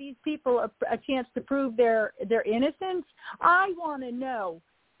giving these people a chance to prove their innocence, I want to know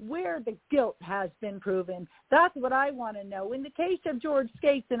where the guilt has been proven. That's what I want to know. In the case of George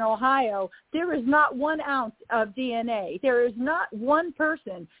Skates in Ohio, there is not 1 ounce of DNA. There is not one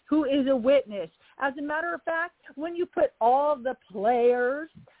person who is a witness. As a matter of fact, when you put all the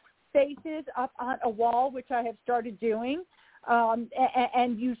players' faces up on a wall, which I have started doing,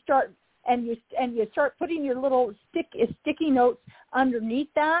 and you start putting your little sticky notes underneath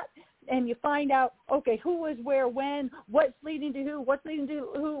that, and you find out, okay, who was where, when, what's leading to who,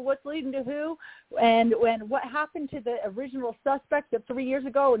 and what happened to the original suspects of 3 years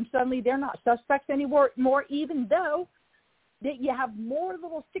ago, and suddenly they're not suspects anymore, even though that you have more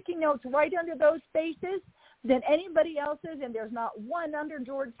little sticky notes right under those faces than anybody else's, and there's not one under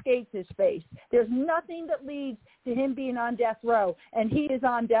George Skates' face. There's nothing that leads to him being on death row, and he is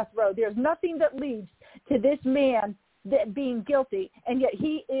on death row. There's nothing that leads to this man being guilty, and yet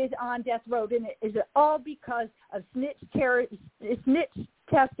he is on death row. And is it all because of snitch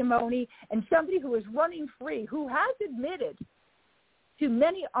testimony and somebody who is running free, who has admitted to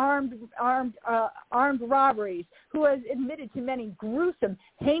many armed robberies, who has admitted to many gruesome,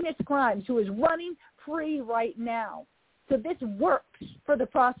 heinous crimes, who is running free right now? So this works for the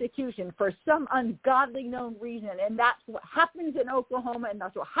prosecution for some ungodly known reason, and that's what happens in Oklahoma, and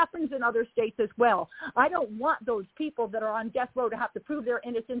that's what happens in other states as well. I don't want those people that are on death row to have to prove their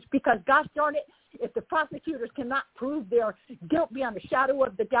innocence because, gosh darn it, if the prosecutors cannot prove their guilt beyond a shadow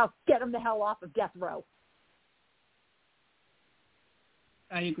of the doubt, get them the hell off of death row.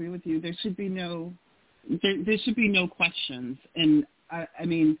 I agree with you. There should be no questions. And I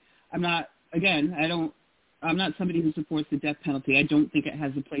mean, I'm not somebody who supports the death penalty. I don't think it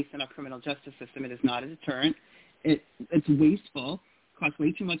has a place in our criminal justice system. It is not a deterrent. It's wasteful, costs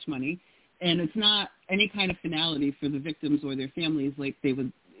way too much money, and it's not any kind of finality for the victims or their families like they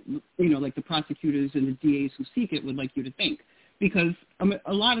would, like the prosecutors and the DAs who seek it would like you to think. Because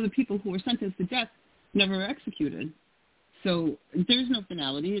a lot of the people who are sentenced to death never are executed. So there's no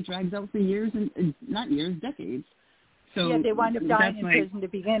finality. It drags out for years and not years, decades. So yeah, they wind up dying in prison to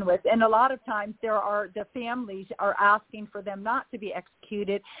begin with. And a lot of times the families are asking for them not to be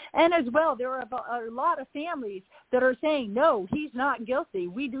executed. And as well, there are a lot of families that are saying, no, he's not guilty.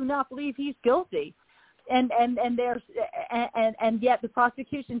 We do not believe he's guilty. And yet the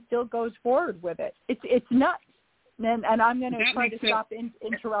prosecution still goes forward with it. It's nuts. And I'm going to try to stop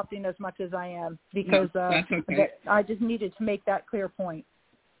interrupting as much as I am because that's okay. I just needed to make that clear point.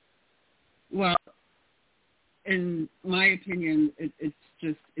 Well, in my opinion, it's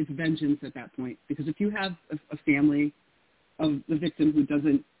vengeance at that point. Because if you have a family of the victim who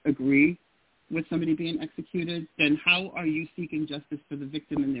doesn't agree, with somebody being executed, then how are you seeking justice for the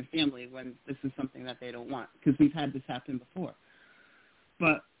victim and their family when this is something that they don't want? Because we've had this happen before.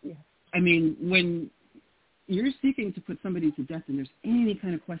 But, I mean, when you're seeking to put somebody to death and there's any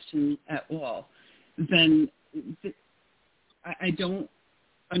kind of question at all, then I don't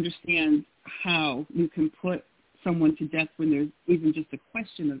understand how you can put someone to death when there's even just a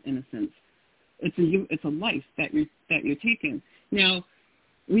question of innocence. It's a life that you're taking. Now,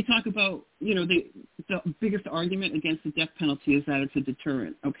 we talk about, you know, the biggest argument against the death penalty is that it's a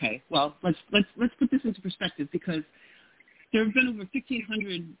deterrent. Okay, well, let's put this into perspective, because there have been over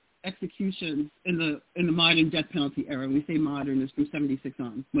 1,500 executions in the modern death penalty era. We say modern is from 76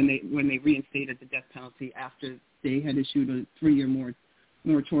 on, when they reinstated the death penalty after they had issued a 3-year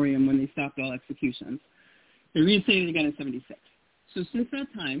moratorium when they stopped all executions. They reinstated it again in 76. So since that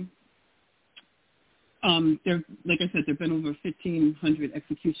time, like I said, there have been over 1,500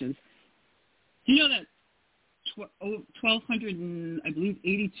 executions. Do you know that 1,200 and I believe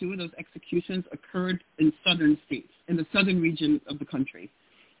 82 of those executions occurred in southern states, in the southern region of the country?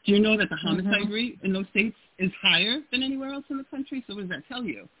 Do you know that the homicide rate in those states is higher than anywhere else in the country? So what does that tell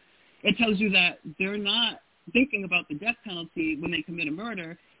you? It tells you that they're not thinking about the death penalty when they commit a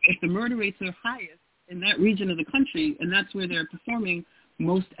murder. If the murder rates are highest in that region of the country, and that's where they're performing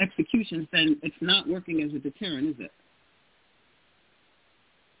most executions, then it's not working as a deterrent, is it?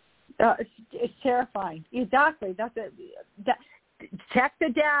 It's terrifying. Exactly. That's it. Check the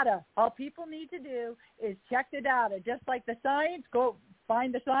data. All people need to do is check the data. Just like the science, go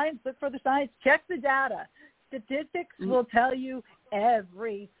find the science, look for the science, check the data. Statistics will tell you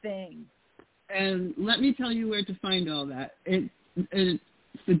everything. And let me tell you where to find all that. It's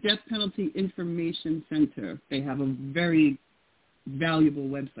the Death Penalty Information Center. They have a very valuable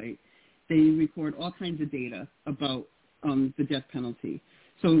website. They record all kinds of data about the death penalty.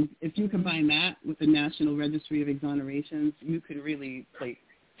 So if you combine that with the National Registry of Exonerations, you can really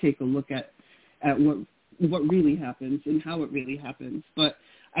take a look at what really happens and how it really happens. But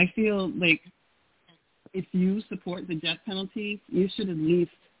I feel like if you support the death penalty, you should at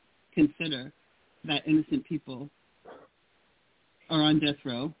least consider that innocent people are on death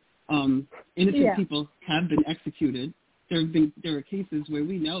row. Innocent people have been executed. There are cases where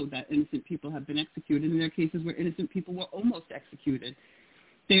we know that innocent people have been executed, and there are cases where innocent people were almost executed.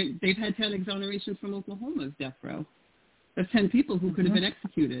 They've had 10 exonerations from Oklahoma's death row. That's 10 people who could have been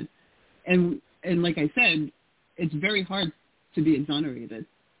executed. And like I said, it's very hard to be exonerated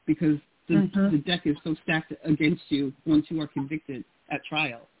because the deck is so stacked against you once you are convicted at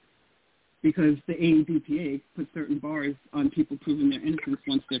trial, because the AEDPA puts certain bars on people proving their innocence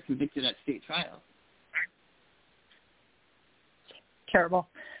once they're convicted at state trial. Terrible.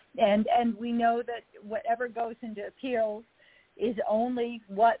 And we know that whatever goes into appeals is only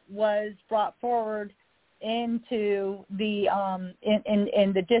what was brought forward into the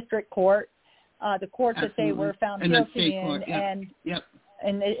in the district court, the court that they were found guilty in,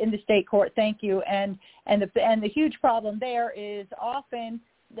 and in the state court. Thank you. And the huge problem there is often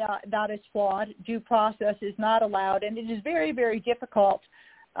that is flawed. Due process is not allowed, and it is very, very difficult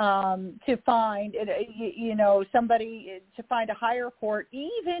to find, somebody to find a higher court,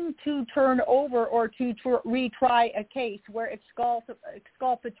 even to turn over or to retry a case where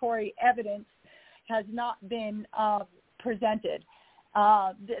exculpatory evidence has not been presented.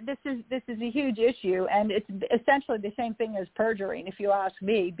 This is a huge issue, and it's essentially the same thing as perjuring, if you ask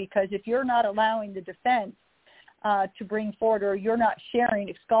me, because if you're not allowing the defense to bring forward, or you're not sharing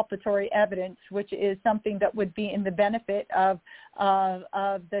exculpatory evidence, which is something that would be in the benefit of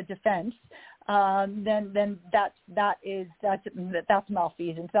the defense, then that's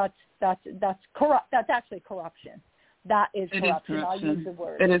malfeasance. That's corrupt. That's actually corruption. That is corruption. I'll use the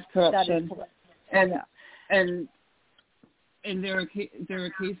word. It is corruption. That is corruption. And there are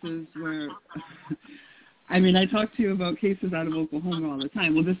cases where. I mean, I talk to you about cases out of Oklahoma all the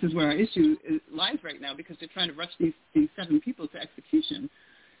time. Well, this is where our issue lies right now, because they're trying to rush these 7 people to execution.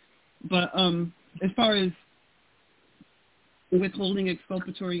 But as far as withholding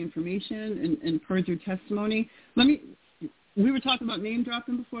exculpatory information and perjured testimony, we were talking about name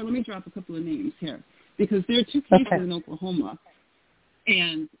dropping before. Let me drop a couple of names here, because there are 2 cases in Oklahoma,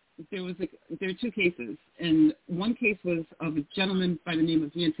 and there are 2 cases, and one case was of a gentleman by the name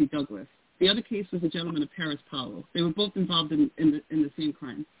of Yancey Douglas. The other case was a gentleman of Paris Powell. They were both involved in the same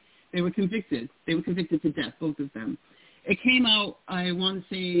crime. They were convicted. They were convicted to death, both of them. It came out, I want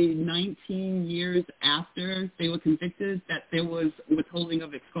to say, 19 years after they were convicted, that there was withholding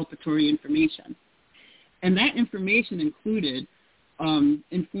of exculpatory information. And that information included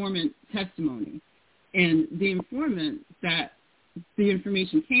informant testimony. And the informant that the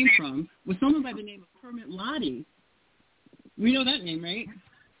information came from was someone by the name of Kermit Lottie. We know that name, right?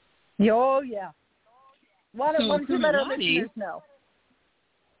 Oh, yeah. One of our listeners know.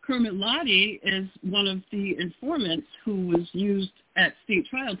 Kermit Lottie is one of the informants who was used at state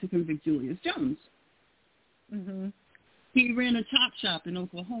trial to convict Julius Jones. Mm-hmm. He ran a chop shop in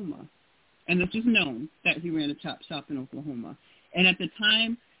Oklahoma, and this was known that he ran a chop shop in Oklahoma. And at the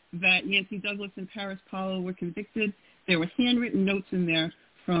time that Yancey Douglas and Paris Paulo were convicted, there were handwritten notes in there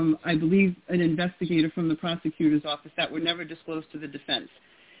from, I believe, an investigator from the prosecutor's office that were never disclosed to the defense.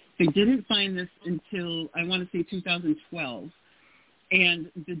 They didn't find this until, I want to say, 2012.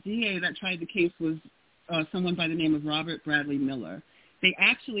 And the DA that tried the case was someone by the name of Robert Bradley Miller. The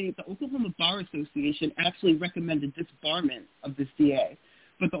Oklahoma Bar Association actually recommended disbarment of this DA.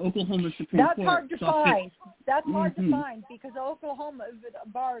 But the Oklahoma Supreme Court... That's hard to find. That's hard to find because the Oklahoma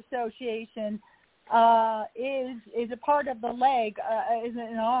Bar Association is a part of the leg, is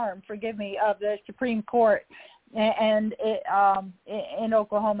an arm, forgive me, of the Supreme Court and in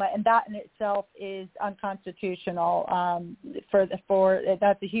Oklahoma, and that in itself is unconstitutional.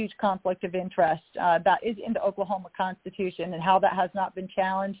 That's a huge conflict of interest that is in the Oklahoma Constitution, and how that has not been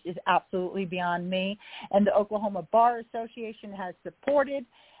challenged is absolutely beyond me. And the Oklahoma Bar Association has supported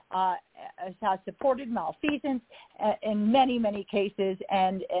malfeasance in many, many cases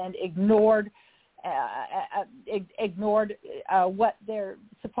and ignored what they're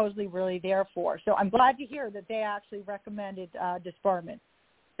supposedly really there for. So I'm glad to hear that they actually recommended disbarment.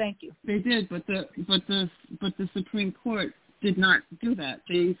 Thank you. They did, but the Supreme Court did not do that.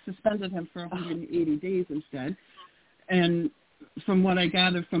 They suspended him for 180 days instead. And from what I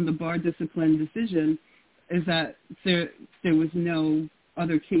gather from the bar discipline decision is that there was no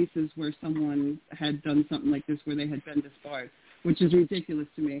other cases where someone had done something like this where they had been disbarred, which is ridiculous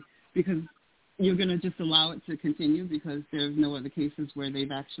to me because you're going to just allow it to continue because there's no other cases where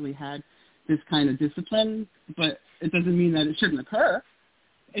they've actually had this kind of discipline, but it doesn't mean that it shouldn't occur.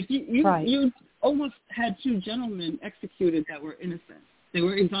 If you almost had two gentlemen executed that were innocent. They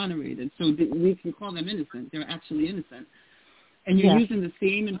were exonerated, so we can call them innocent. They're actually innocent. And you're using the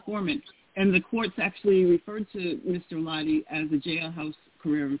same informant. And the courts actually referred to Mr. Lottie as a jailhouse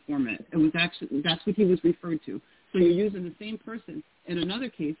career informant. It was actually, that's what he was referred to. So you're using the same person. In another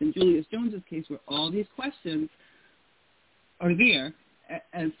case, in Julius Jones's case, where all these questions are there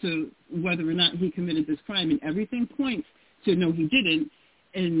as to whether or not he committed this crime, and everything points to no, he didn't,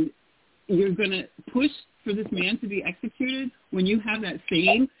 and you're going to push for this man to be executed when you have that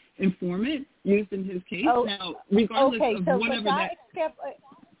same informant used in his case? Now, regardless of whatever that...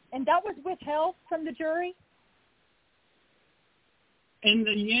 And that was withheld from the jury? In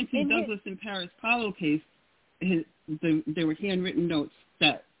the Yancey Douglas and Paris Paulo case, there were handwritten notes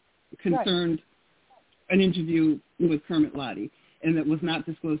that concerned an interview with Kermit Lottie, and that was not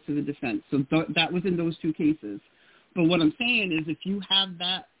disclosed to the defense. So that was in those two cases. But what I'm saying is if you have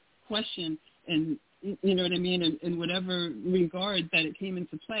that question, and you know what I mean, in whatever regard that it came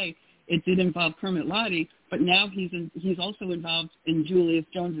into play, it did involve Kermit Lottie, but now he's also involved in Julius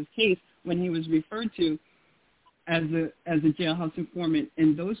Jones's case when he was referred to as a jailhouse informant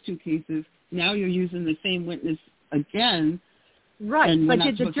in those two cases. Now you're using the same witness again. Right, and but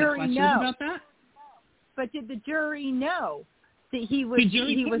did the jury know about that? But did the jury know that he was a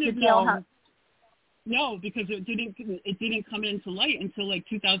jailhouse? No, because it didn't come into light until like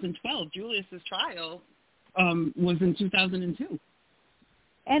 2012. Julius's trial was in 2002.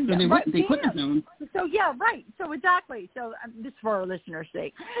 And so they couldn't have known. So yeah, right. So exactly. So this is for our listeners'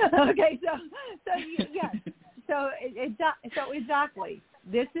 sake. Okay. So yes. So exactly.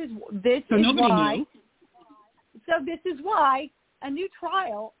 This is why. Knew. So this is why a new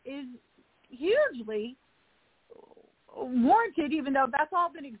trial is hugely warranted, even though that's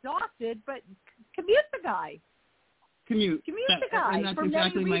all been exhausted. But commute the guy. Commute the guy for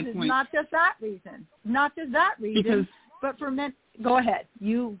exactly many reasons. My point. Not just that reason. Because, but for men. Go ahead.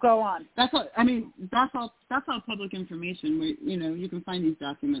 You go on. That's all public information. Where you can find these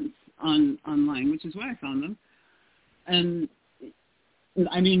documents online, which is where I found them. And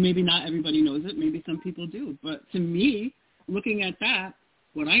I mean, maybe not everybody knows it. Maybe some people do. But to me, looking at that,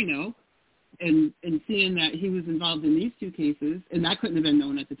 what I know, and seeing that he was involved in these two cases, and that couldn't have been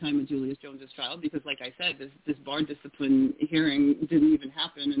known at the time of Julius Jones's trial because, like I said, this bar discipline hearing didn't even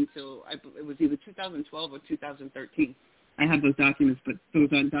happen until it was either 2012 or 2013. I have those documents, but those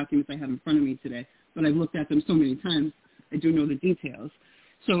aren't documents I have in front of me today. But I've looked at them so many times, I do know the details.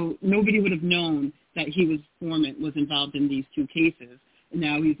 So nobody would have known that his informant was involved in these two cases, and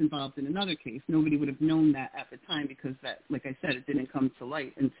now he's involved in another case. Nobody would have known that at the time because that, like I said, it didn't come to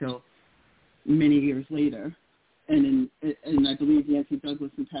light until many years later. and I believe Yancey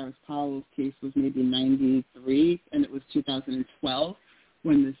Douglas and Paris Powell's case was maybe 93, and it was 2012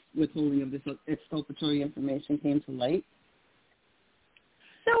 when this withholding of this exculpatory information came to light.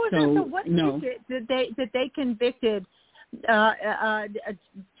 So what is it that they convicted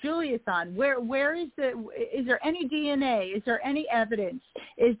Julius on? Where is there any DNA? Is there any evidence?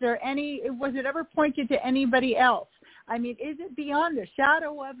 Was it ever pointed to anybody else? I mean, is it beyond a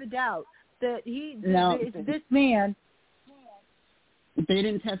shadow of a doubt that this man? They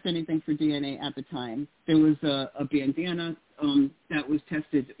didn't test anything for DNA at the time. There was a bandana that was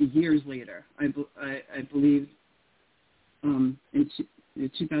tested years later. I believe in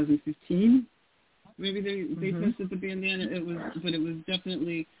 2015. Maybe they tested the bandana. It was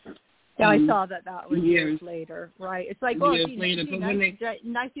definitely. Yeah, I saw that was years later, right? It's like, years later. But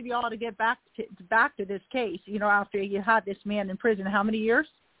nice of you all to get back to this case. After you had this man in prison, how many years?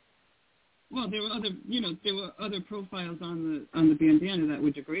 Well, there were other profiles on the bandana that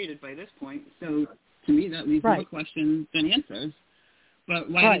were degraded by this point. So to me, that leaves more questions than answers.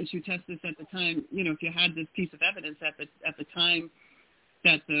 But why didn't you test this at the time? If you had this piece of evidence at the time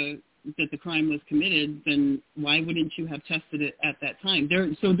that the crime was committed, then why wouldn't you have tested it at that time?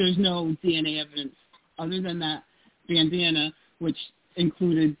 There's no DNA evidence other than that bandana, which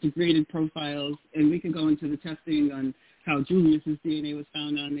included degraded profiles, and we can go into the testing on how Julius's DNA was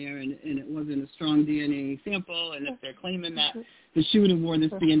found on there, and it wasn't a strong DNA sample, and if they're claiming that the shooter wore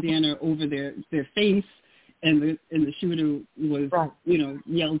this bandana over their face, and the shooter was,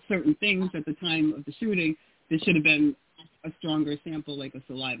 yelled certain things at the time of the shooting, there should have been a stronger sample, like a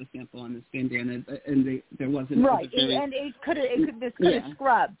saliva sample on this bandana, and there wasn't. Right, and this could have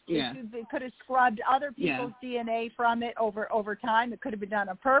scrubbed. Yeah. It could have scrubbed other people's DNA from it over time. It could have been done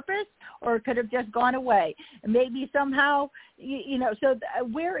on purpose, or it could have just gone away. And maybe somehow,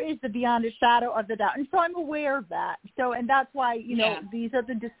 where is the beyond a shadow of the doubt? And so I'm aware of that. So, and that's why, these are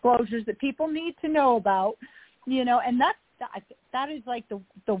the disclosures that people need to know about, and that is like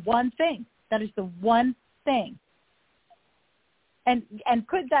the one thing. That is the one thing. And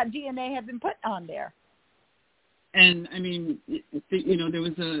could that DNA have been put on there? And I mean, there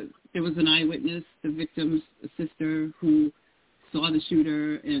was an eyewitness, the victim's sister, who saw the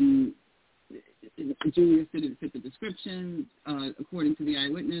shooter, and Julius didn't fit the description. According to the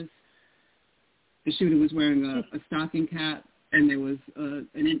eyewitness, the shooter was wearing a stocking cap, and there was an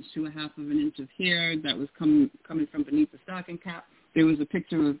inch to a half of an inch of hair that was coming from beneath the stocking cap. There was a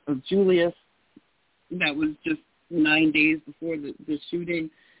picture of Julius that was just 9 days before the shooting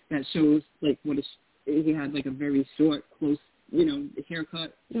that shows like he had like a very short, close,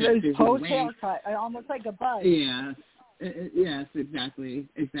 haircut. Post haircut, almost like a buzz. Yeah. Yes, exactly.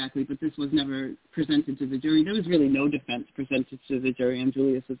 But this was never presented to the jury. There was really no defense presented to the jury on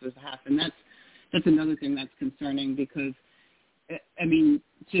Julius's behalf, and that's another thing that's concerning because, I mean,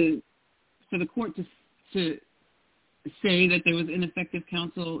 for the court to say that there was ineffective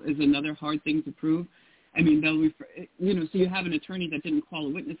counsel is another hard thing to prove. I mean, they'll refer, so you have an attorney that didn't call a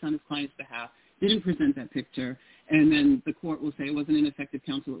witness on his client's behalf, didn't present that picture, and then the court will say it wasn't ineffective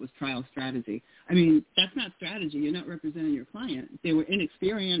counsel, it was trial strategy. I mean, that's not strategy. You're not representing your client. They were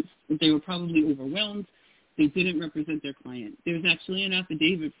inexperienced. They were probably overwhelmed. They didn't represent their client. There's actually an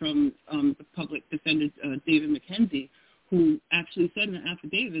affidavit from the public defendant, David McKenzie, who actually said in the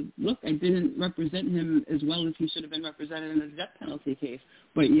affidavit, look, I didn't represent him as well as he should have been represented in the death penalty case,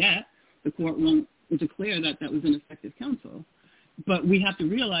 but yet the court won't declare that was ineffective counsel. But we have to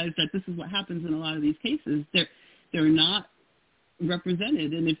realize that this is what happens in a lot of these cases. They're not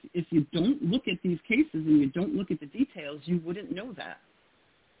represented, and if you don't look at these cases and you don't look at the details, you wouldn't know that.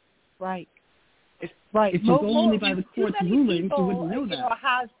 Right. If you go only by the court's rulings, you wouldn't know that.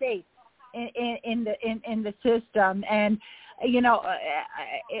 Have faith in the system, and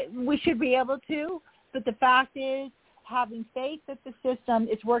we should be able to. But the fact is, having faith that the system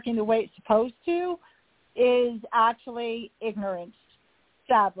is working the way it's supposed to is actually ignorance.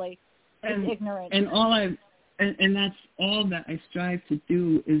 Sadly, it's ignorance. And that's all that I strive to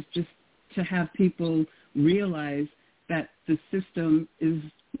do is just to have people realize that the system is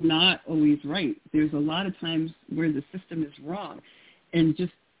not always right. There's a lot of times where the system is wrong. And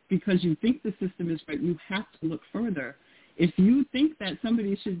just because you think the system is right, you have to look further. If you think that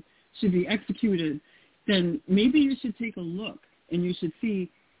somebody should be executed, then maybe you should take a look and you should see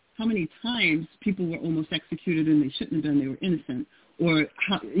how many times people were almost executed and they shouldn't have been, they were innocent, or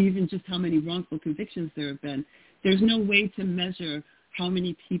even just how many wrongful convictions there have been. There's no way to measure how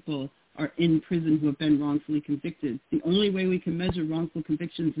many people are in prison who have been wrongfully convicted. The only way we can measure wrongful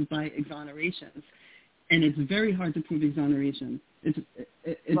convictions is by exonerations, and it's very hard to prove exoneration,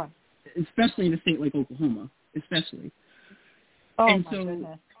 right. Especially in a state like Oklahoma. especially. Oh, And my so,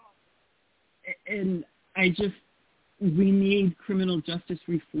 goodness. and we need criminal justice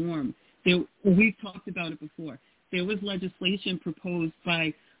reform. We've talked about it before. There was legislation proposed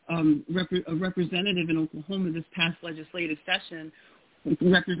by a representative in Oklahoma this past legislative session,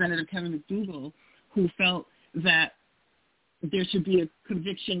 Representative Kevin McDougal, who felt that there should be a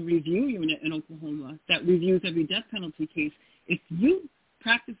conviction review unit in Oklahoma that reviews every death penalty case. If you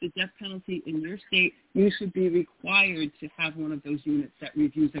practice the death penalty in your state, you should be required to have one of those units that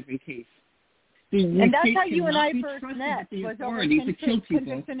reviews every case. And that's how you and I first met, was over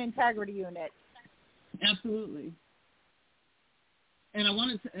Conviction Integrity Unit. Absolutely. And I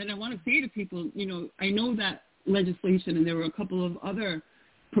want to say to people, I know that legislation, and there were a couple of other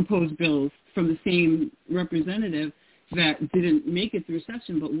proposed bills from the same representative that didn't make it through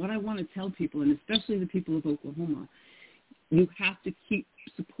session. But what I want to tell people, and especially the people of Oklahoma, you have to keep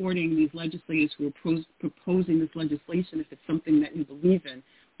supporting these legislators who are proposing this legislation if it's something that you believe in.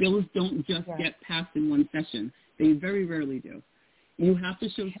 Bills don't just get passed in one session. They very rarely do. You have to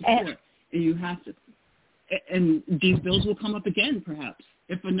show support, and you have to, and these bills will come up again, perhaps,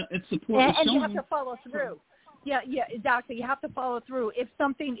 if support is shown. And you have to follow through. Yeah, exactly. You have to follow through. If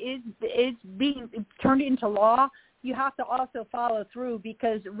something is being turned into law, you have to also follow through,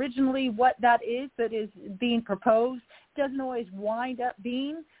 because originally what that is being proposed doesn't always wind up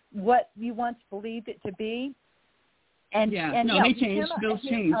being what you once believed it to be. And they change. Bills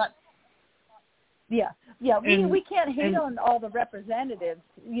change. We can't hate on all the representatives.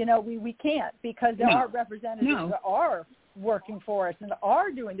 We can't, because there are representatives that are working for us and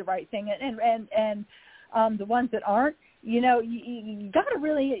are doing the right thing, and the ones that aren't, you got to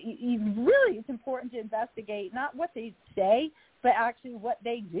really, it's important to investigate not what they say, but actually what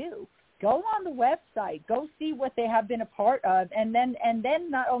they do. Go on the website, go see what they have been a part of, and then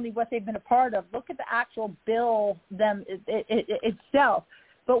not only what they've been a part of, look at the actual bill itself.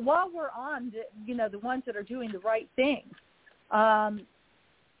 But while we're on, the ones that are doing the right thing, I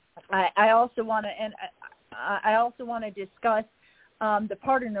also want to discuss the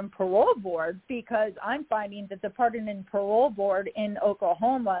Pardon and Parole Board, because I'm finding that the Pardon and Parole Board in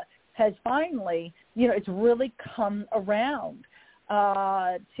Oklahoma has finally, it's really come around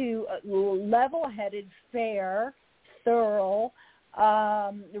to level-headed, fair, thorough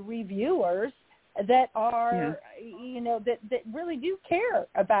reviewers that are, that really do care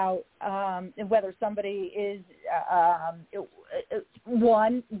about whether somebody is,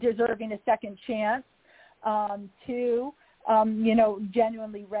 one, deserving a second chance, two,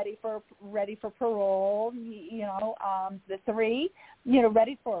 genuinely ready for parole, the three,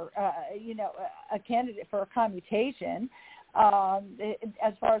 ready for, a candidate for a commutation.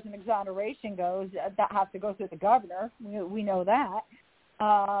 As far as an exoneration goes, that has to go through the governor. We know that.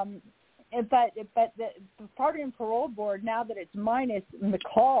 But the Pardon and Parole Board, now that it's minus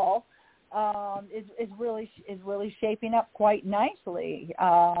McCall, is really shaping up quite nicely.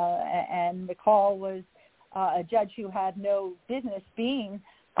 And McCall was a judge who had no business being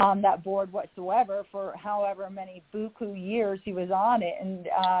on that board whatsoever for however many buku years he was on it,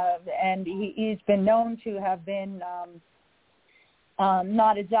 and he's been known to have been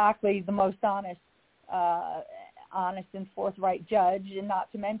not exactly the most honest and forthright judge, and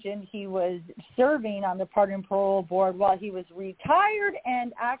not to mention he was serving on the Pardon and Parole Board while he was retired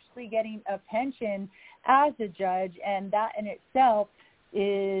and actually getting a pension as a judge, and that in itself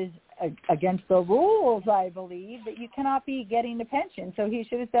is against the rules, I believe, that you cannot be getting a pension. So he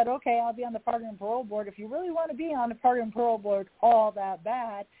should have said, okay, I'll be on the Pardon and Parole Board. If you really want to be on the Pardon and Parole Board all that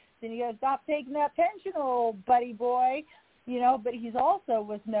bad, then you got to stop taking that pension, old buddy boy. But he's also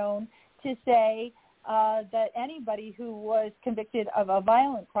was known to say that anybody who was convicted of a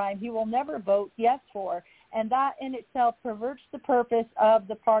violent crime, he will never vote yes for. And that in itself perverts the purpose of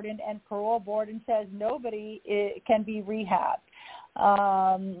the Pardon and Parole Board and says nobody can be rehabbed,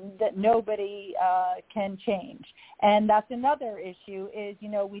 that nobody can change. And that's another issue is,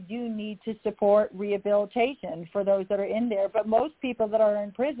 we do need to support rehabilitation for those that are in there. But most people that are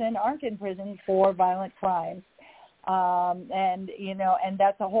in prison aren't in prison for violent crimes. And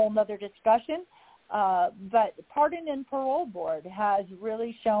that's a whole nother discussion. But Pardon and Parole Board has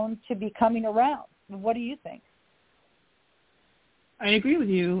really shown to be coming around. What do you think? I agree with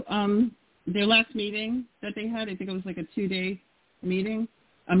you. Their last meeting that they had, I think it was like a 2-day meeting.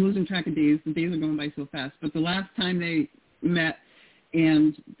 I'm losing track of days. The days are going by so fast. But the last time they met,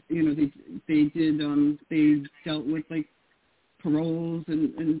 and they dealt with like paroles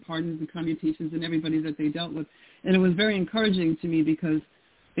and pardons and commutations and everybody that they dealt with, and it was very encouraging to me because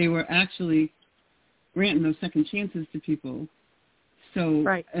they were actually granting those second chances to people. So,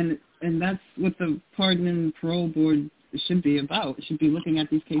 right. and that's what the Pardon and Parole Board should be about. It should be looking at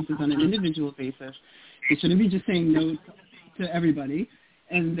these cases on an individual basis. It shouldn't be just saying no to everybody,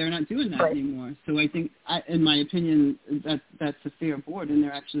 and they're not doing that right. anymore. So I think, in my opinion, that's a fair board, and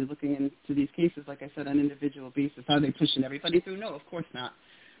they're actually looking into these cases, like I said, on an individual basis. Are they pushing everybody through? No, of course not,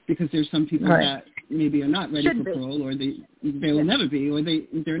 because there's some people right. that maybe are not ready Shouldn't for be. parole, or they will never be, or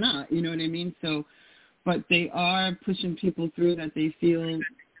they're not. You know what I mean? So, but they are pushing people through that they feel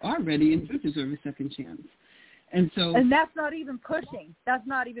are ready and do deserve a second chance. And that's not even pushing. That's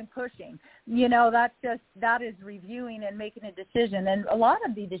not even pushing. You know, that is reviewing and making a decision. And a lot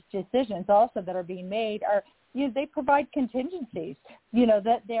of these decisions also that are being made are, you know, they provide contingencies. You know,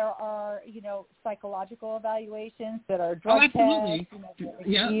 that there are, you know, psychological evaluations, that are drug tests. And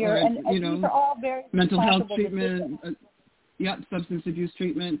these are all very mental health treatment. Substance abuse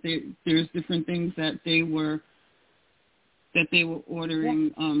treatment. There's different things that they were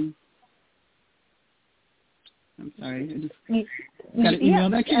ordering. Yeah. I'm sorry, I just got an email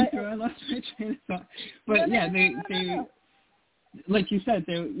that came through. I lost my train of thought. But they like you said,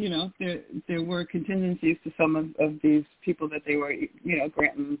 there were contingencies to some of these people that they were, you know,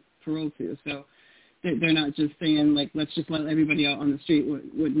 granting parole to. So they're not just saying, like, let's just let everybody out on the street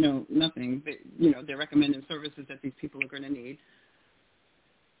with nothing. They're recommending services that these people are going to need.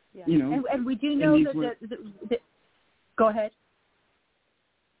 Yeah. You know, and we do know that go ahead.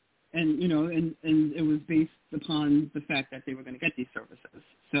 And, you know, and it was based upon the fact that they were going to get these services.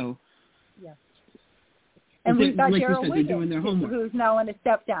 So, yeah. And we've got like Daryl Wiggins, doing their homework. Who's now on a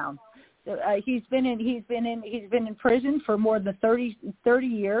step down. He's been in prison for more than 30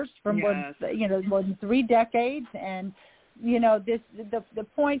 years, for more than 3 decades, and you know the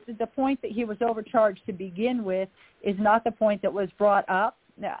point that he was overcharged to begin with is not the point that was brought up,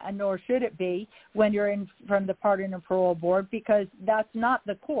 nor should it be when you're in from the Pardon and Parole Board, because that's not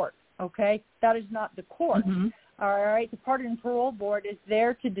the court. Okay, that is not the court. Mm-hmm. All right, the Pardon and Parole Board is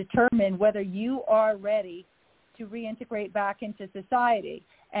there to determine whether you are ready to reintegrate back into society.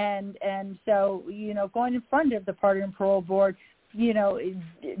 And so, you know, going in front of the Pardon and Parole Board, you know,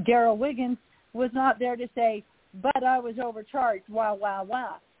 Daryl Wiggins was not there to say, but I was overcharged,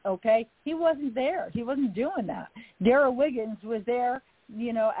 wow. Okay, he wasn't there. He wasn't doing that. Daryl Wiggins was there,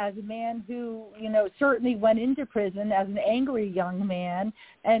 you know, as a man who, you know, certainly went into prison as an angry young man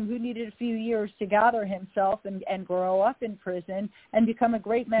and who needed a few years to gather himself and grow up in prison and become a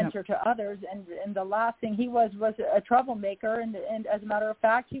great mentor to others. And the last thing he was a troublemaker. And as a matter of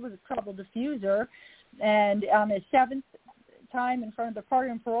fact, he was a trouble diffuser. And on his 7th time in front of the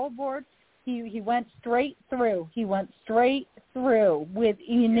Pardon and Parole Board, he went straight through. He went straight through with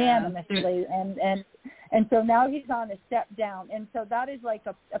unanimously. And so now he's on a step down. And so that is like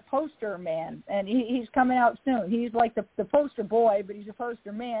a poster man. And he's coming out soon. He's like the poster boy, but he's a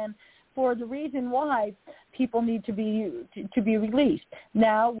poster man for the reason why people need to be released.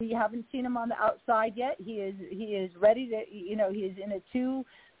 Now, we haven't seen him on the outside yet. He is ready to, you know, he is in a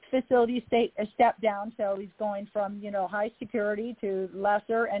 2-facility step down. So he's going from, you know, high security to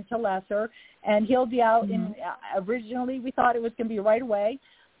lesser and to lesser. And he'll be out in, originally we thought it was going to be right away.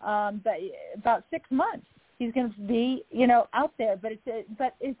 But about 6 months he's going to be, you know, out there. But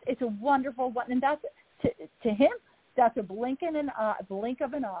it's a wonderful one, and that's to him. That's a blink of an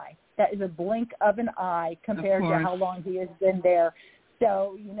eye. That is a blink of an eye compared to how long he has been there.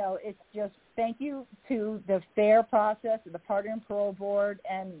 So, you know, it's just thank you to the fair process of the Pardon and Parole Board,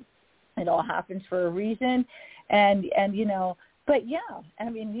 and it all happens for a reason. And you know, but yeah, I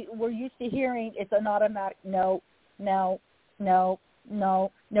mean, we're used to hearing it's an automatic no,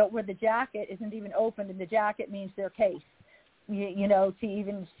 where the jacket isn't even opened, and the jacket means their case, you know, to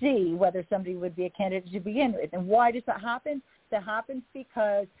even see whether somebody would be a candidate to begin with. And why does that happen? That happens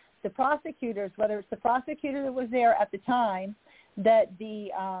because the prosecutors, whether it's the prosecutor that was there at the time that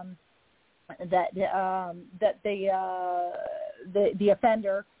the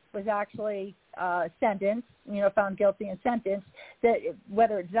offender was actually sentenced, you know, found guilty and sentenced, that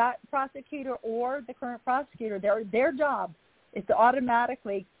whether it's that prosecutor or the current prosecutor, their job is to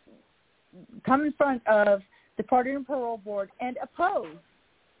automatically come in front of the Pardon and Parole Board and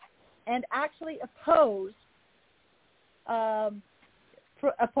actually oppose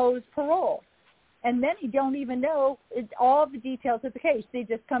parole. And then you don't even know all the details of the case. They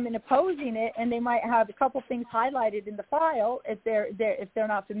just come in opposing it, and they might have a couple things highlighted in the file if they're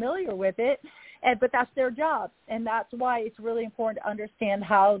not familiar with it. But that's their job, and that's why it's really important to understand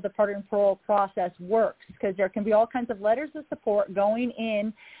how the Pardon and Parole process works, because there can be all kinds of letters of support going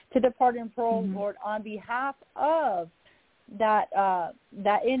in to the Pardon and Parole Board on behalf of that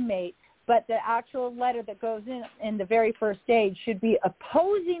inmate. but the actual letter that goes in the very first stage should be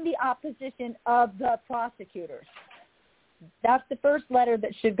opposing the opposition of the prosecutors. That's the first letter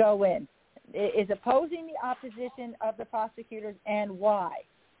that should go in, is opposing the opposition of the prosecutors and why.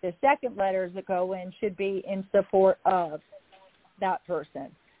 The second letters that go in should be in support of that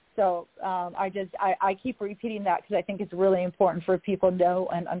person. So I keep repeating that because I think it's really important for people to know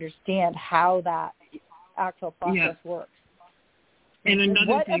and understand how that actual process works. And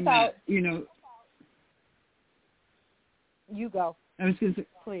another what thing about, that, you go. I was going to say,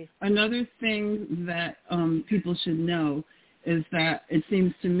 please. Another thing that people should know is that it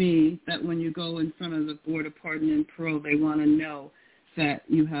seems to me that when you go in front of the Board of Pardon and Parole, they want to know that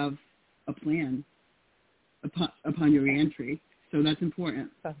you have a plan upon your reentry. So that's important.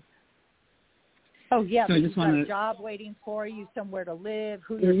 Oh, yeah, so but you've got a want job waiting for you, somewhere to live,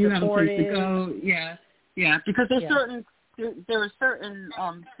 who you your have support a place is. to go. Yeah, because there's certain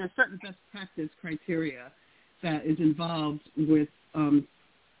best practice criteria that is involved with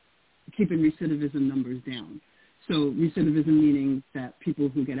keeping recidivism numbers down. So recidivism meaning that people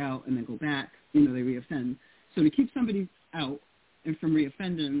who get out and then go back, they reoffend. So to keep somebody out and from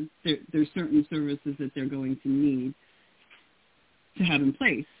reoffending, there's certain services that they're going to need to have in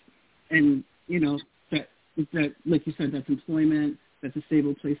place. And, that like you said, that's employment, that's a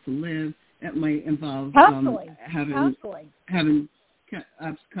stable place to live. That might involve counseling. Absolutely,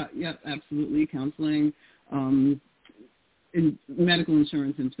 counseling, and medical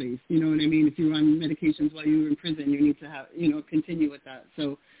insurance in place. You know what I mean? If you're on medications while you were in prison, you need to have, continue with that.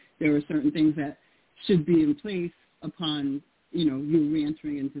 So there are certain things that should be in place upon, you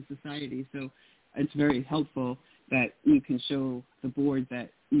reentering into society. So it's very helpful that you can show the board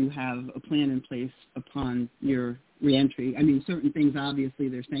that you have a plan in place upon your reentry. I mean, certain things, obviously,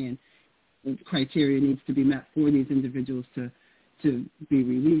 they're saying criteria needs to be met for these individuals to be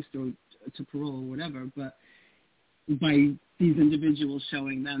released or to parole or whatever, but by these individuals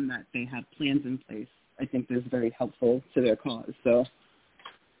showing them that they have plans in place, I think that's very helpful to their cause. So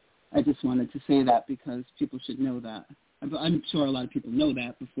I just wanted to say that because people should know that. I'm sure a lot of people know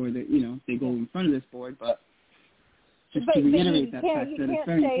that before they go in front of this board, but just to reiterate that fact that it's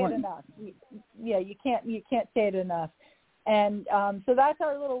very important. You can't say it enough. And so that's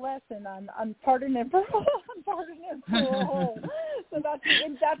our little lesson on pardon and parole. So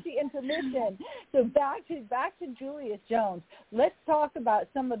that's the intermission. So back to Julius Jones. Let's talk about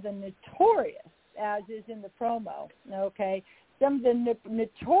some of the notorious, as is in the promo. Okay, some of the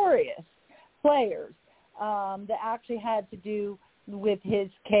notorious players that actually had to do with his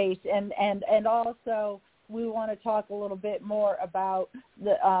case, and also we want to talk a little bit more about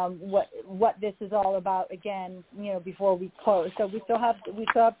the what this is all about again, before we close. So we still have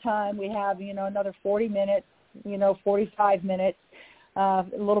time. We have another 40 minutes, 45 minutes, a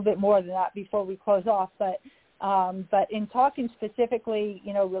little bit more than that before we close off. But in talking specifically,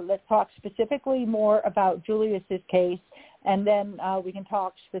 let's talk specifically more about Julius's case, and then we can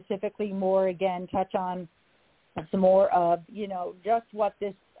talk specifically more again, touch on some more of just what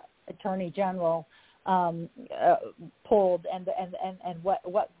this Attorney General pulled and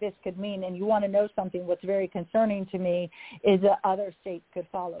what this could mean. And you want to know something, what's very concerning to me is that other states could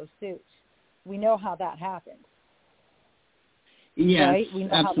follow suit. We know how that happens. Yes, right? We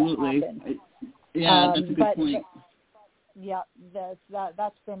know absolutely. How that happens. Yeah, that's a good point. Yeah, that's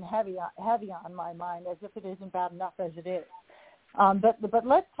been heavy on my mind, as if it isn't bad enough as it is. But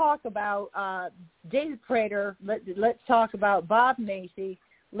let's talk about David Prater. Let's talk about Bob Macy.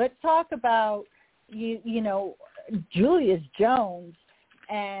 Let's talk about Julius Jones,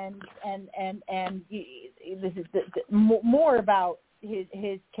 and this is more about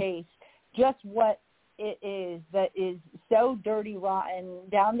his case, just what it is that is so dirty, rotten,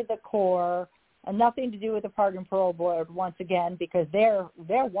 down to the core, and nothing to do with the Pardon and Parole Board once again, because they're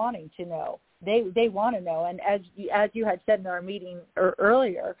wanting to know. They want to know, and as you had said in our meeting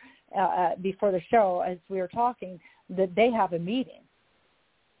earlier before the show, as we were talking, that they have a meeting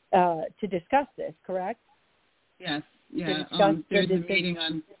to discuss this, correct? Yes. Yeah. There's a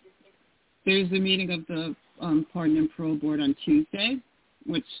meeting of the Pardon and Parole Board on Tuesday,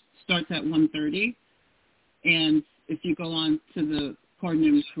 which starts at 1:30. And if you go on to the Pardon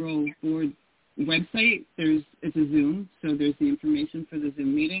and Parole Board website, it's a Zoom, so there's the information for the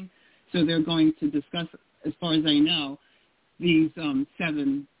Zoom meeting. So they're going to discuss, as far as I know, these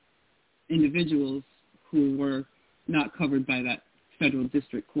 7 individuals who were not covered by that federal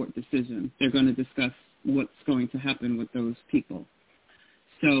district court decision. They're going to discuss what's going to happen with those people.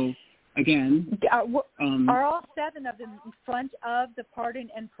 So, again. Are all 7 of them in front of the Pardon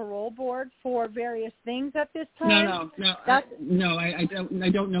and Parole Board for various things at this time? No. I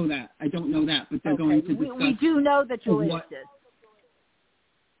don't know that. I don't know that, but they're going to discuss. We do know that Julius is.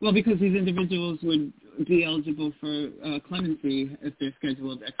 Well, because these individuals would be eligible for clemency if they're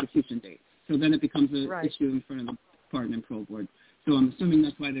scheduled execution dates. So then it becomes an issue in front of the Pardon and Parole Board. So I'm assuming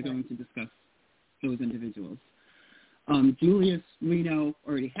that's why they're going to discuss those individuals. Julius, we know,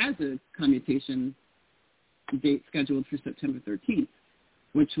 already has a commutation date scheduled for September 13th,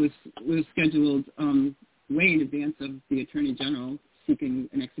 which was scheduled way in advance of the Attorney General seeking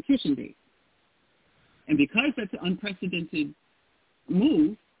an execution date. And because that's an unprecedented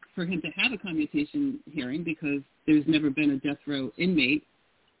move for him to have a commutation hearing, because there's never been a death row inmate,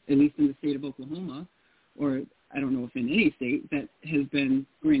 at least in the state of Oklahoma, or I don't know if in any state, that has been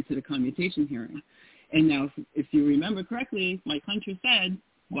granted a commutation hearing. And now, if you remember correctly, Mike Hunter said,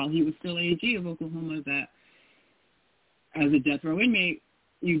 while he was still AG of Oklahoma, that as a death row inmate,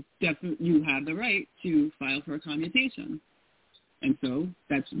 you have the right to file for a commutation. And so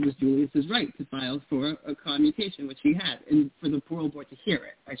that was Julius's right to file for a commutation, which he had, and for the parole board to hear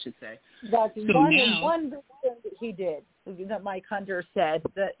it, I should say. That's so one thing that he did, that Mike Hunter said,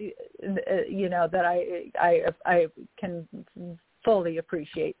 that that I can fully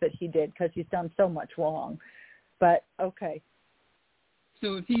appreciate that he did, because he's done so much wrong. But okay.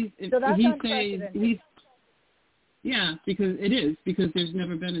 So if he's saying because there's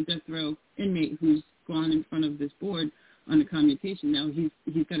never been a death row inmate who's gone in front of this board on a commutation. Now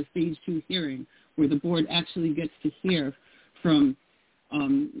he's got a stage 2 hearing where the board actually gets to hear from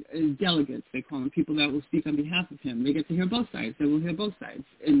delegates, they call them, people that will speak on behalf of him. They get to hear both sides. They will hear both sides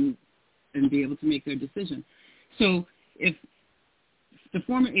and be able to make their decision. So if the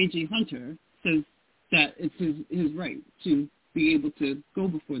former AG Hunter says that it's his right to be able to go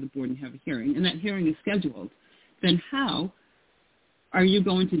before the board and have a hearing, and that hearing is scheduled, then how are you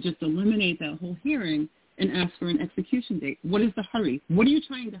going to just eliminate that whole hearing and ask for an execution date? What is the hurry? What are you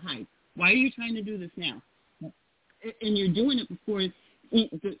trying to hide? Why are you trying to do this now? And you're doing it before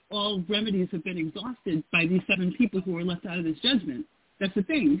all remedies have been exhausted by these 7 people who are left out of this judgment. That's the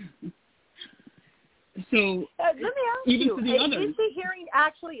thing. So let me ask you, for the others, is the hearing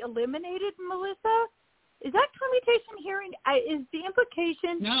actually eliminated, Melissa? Is that commutation hearing, is the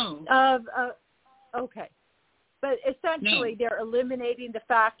implication of, okay. But essentially they're eliminating the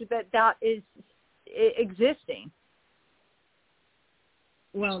fact that is existing.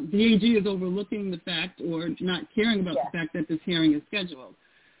 Well, the AG is overlooking the fact or not caring about the fact that this hearing is scheduled.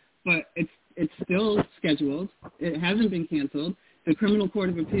 But it's still scheduled. It hasn't been canceled. The Criminal Court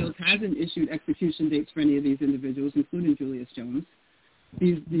of Appeals hasn't issued execution dates for any of these individuals, including Julius Jones.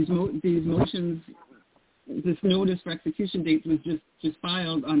 These motions, this notice for execution dates was just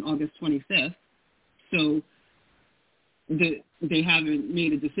filed on August 25th. So they haven't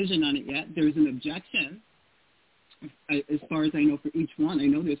made a decision on it yet. There's an objection. As far as I know, for each one. I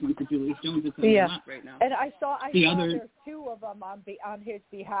know there's one for Julius Jones. It's on the lot right now. And I saw there's 2 of them on his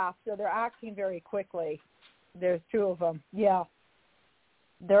behalf, so they're acting very quickly. There's 2 of them. Yeah.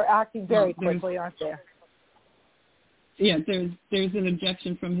 They're acting very quickly, aren't they? Yeah, there's an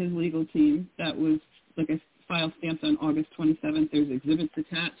objection from his legal team that was, like, a file stamped on August 27th. There's exhibits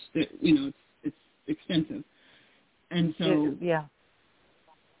attached. That, it's extensive. And so... Yeah.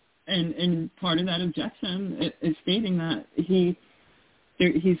 And part of that objection is stating that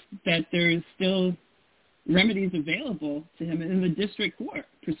that there's still remedies available to him in the district court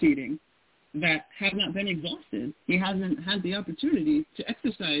proceeding that have not been exhausted. He hasn't had the opportunity to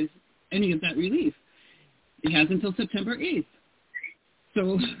exercise any of that relief. He has until September 8th.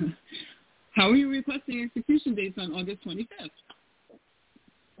 So how are you requesting execution dates on August 25th?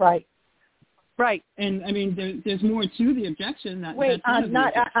 Right. Right. And, I mean, there's more to the objection.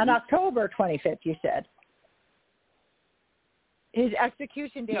 On October 25th, you said. His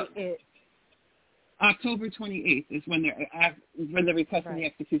execution date is... October 28th is when they're requesting the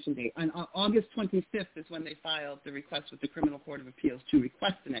execution date. On August 25th is when they filed the request with the Criminal Court of Appeals to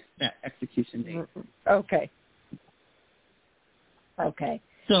request that execution date. Okay.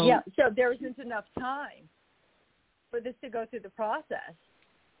 So there isn't enough time for this to go through the process.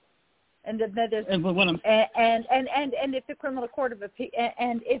 And if the Criminal Court of Appeals,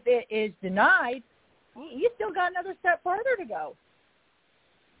 and if it is denied, you still got another step further to go.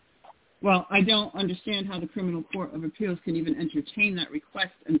 Well, I don't understand how the Criminal Court of Appeals can even entertain that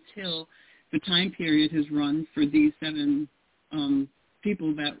request until the time period has run for these 7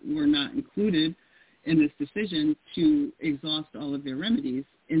 people that were not included in this decision to exhaust all of their remedies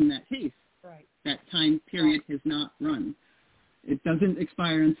in that case. Right. That time period has not run. It doesn't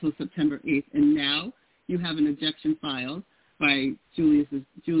expire until September 8th. And now you have an objection filed by Julius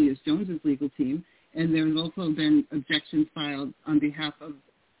Jones's legal team, and there's also been objections filed on behalf of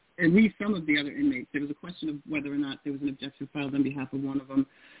at least some of the other inmates. There was a question of whether or not there was an objection filed on behalf of one of them,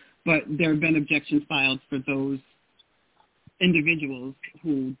 but there have been objections filed for those individuals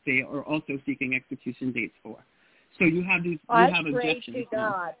who they are also seeking execution dates for. So you have these, you have objections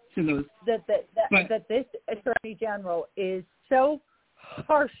to those. That this Attorney General is so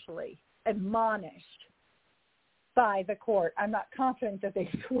harshly admonished by the court. I'm not confident that they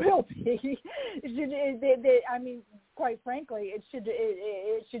will be. I mean, quite frankly, it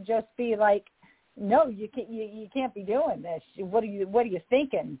should just be like, no, you can't be doing this. What are you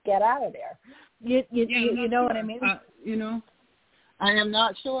thinking? Get out of there. You know what I mean? I am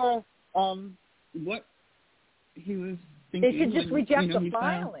not sure what he was thinking. They should just reject the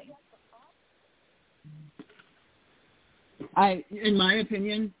filing. In my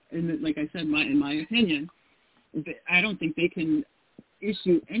opinion, like I said, in my opinion, I don't think they can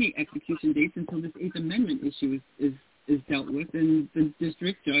issue any execution dates until this Eighth Amendment issue is dealt with, and the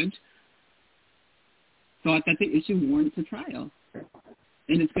district judge thought that the issue warrants a trial,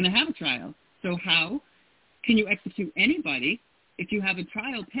 and it's going to have a trial. So how can you execute anybody if you have a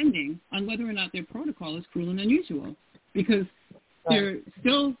trial pending on whether or not their protocol is cruel and unusual? Because they're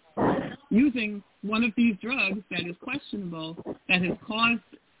still using one of these drugs that is questionable, that has caused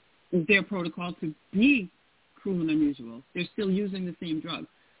their protocol to be cruel and unusual. They're still using the same drug.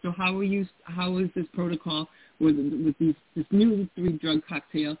 So how is this protocol with this new 3-drug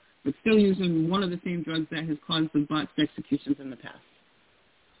cocktail, but still using one of the same drugs that has caused the botched executions in the past?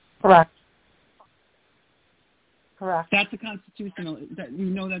 Correct. That's a constitutional.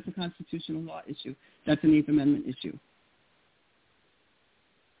 That's a constitutional law issue. That's an Eighth Amendment issue.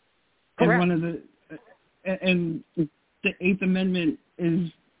 Correct. And the Eighth Amendment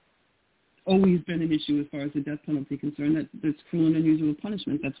is always been an issue as far as the death penalty concerned. That's cruel and unusual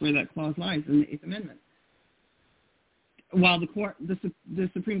punishment. That's where that clause lies in the Eighth Amendment. While the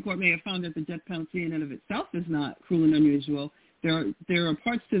Supreme Court may have found that the death penalty in and of itself is not cruel and unusual, there are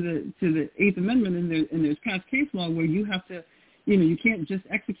parts to the Eighth Amendment and there's past case law where you have to, you can't just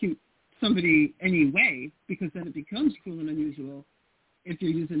execute somebody anyway, because then it becomes cruel and unusual if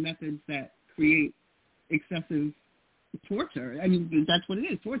you're using methods that create excessive torture. I mean, that's what it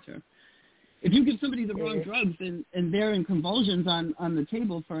is, torture. If you give somebody the wrong drugs and they're in convulsions on the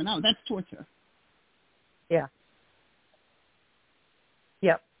table for an hour, that's torture. Yeah.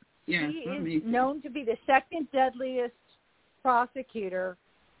 Yep. Yeah. He is known to be the second deadliest prosecutor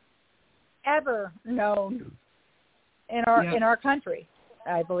ever known in our country.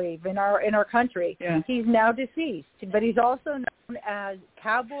 I believe in our country. Yeah. He's now deceased, but he's also known as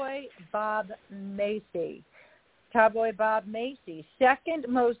Cowboy Bob Macy. Cowboy Bob Macy, second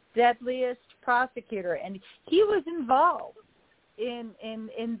most deadliest prosecutor, and he was involved in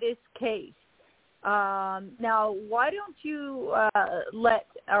this case. Now, why don't you let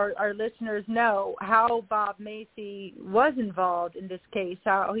our listeners know how Bob Macy was involved in this case,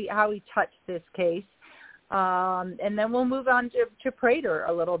 how he touched this case, and then we'll move on to Prater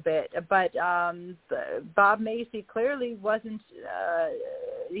a little bit. But Bob Macy clearly wasn't.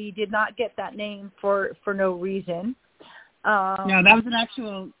 He did not get that name for no reason. No, that was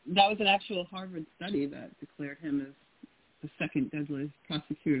an actual Harvard study that declared him as the second deadliest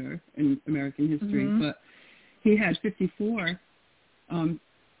prosecutor in American history. Mm-hmm. But he had 54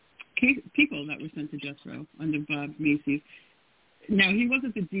 people that were sent to death row under Bob Macy. Now, he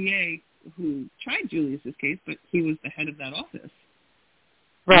wasn't the DA who tried Julius's case, but he was the head of that office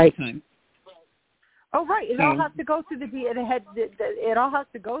right. at the time. Oh, right. It all has to go through the DA. It all has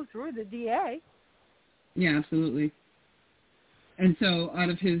to go through the DA. Yeah, absolutely. And so out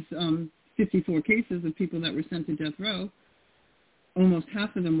of his 54 cases of people that were sent to death row, almost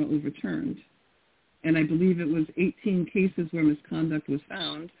half of them were overturned. And I believe it was 18 cases where misconduct was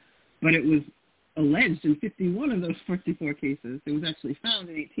found, but it was alleged in 51 of those 54 cases. It was actually found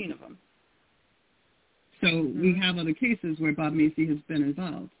in 18 of them. So we have other cases where Bob Macy has been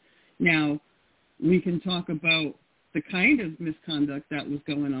involved. Now, we can talk about the kind of misconduct that was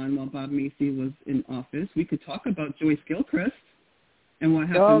going on while Bob Macy was in office. We could talk about Joyce Gilchrist and what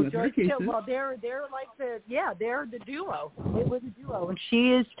happened with her cases. Well, they're like they're the duo. They were the duo, and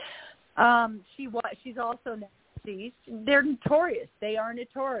she is she's also deceased. They're notorious. They are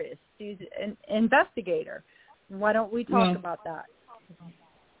notorious. She's an investigator. Why don't we talk about that?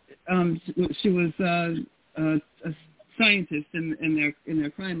 She was a scientist in their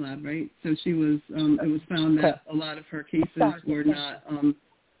crime lab, right? So she was. It was found that a lot of her cases were not.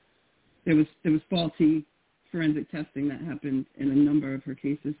 There was faulty forensic testing that happened in a number of her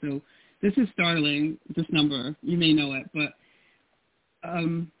cases. So this is startling, this number. You may know it, but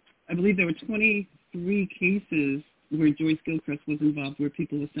I believe there were 23 cases where Joyce Gilchrist was involved where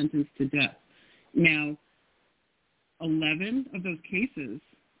people were sentenced to death. Now, 11 of those cases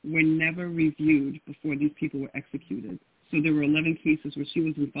were never reviewed before these people were executed. So there were 11 cases where she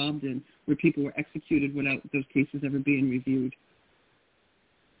was involved in where people were executed without those cases ever being reviewed.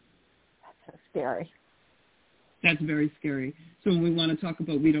 That's so scary. That's very scary. So when we want to talk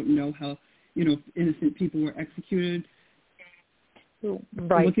about we don't know how, innocent people were executed,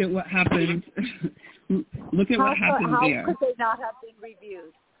 right. Look at what happened. Look at what happened there. How could they not have been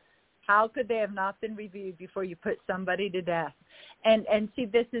reviewed? How could they have not been reviewed before you put somebody to death? And see,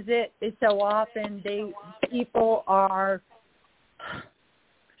 this is it. It's so often they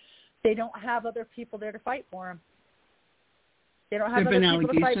don't have other people there to fight for them. They don't have other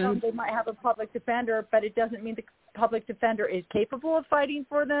people to fight for them. They might have a public defender, but it doesn't mean the public defender is capable of fighting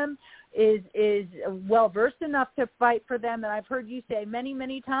for them, is well-versed enough to fight for them. And I've heard you say many,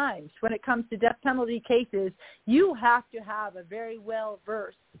 many times, when it comes to death penalty cases, you have to have a very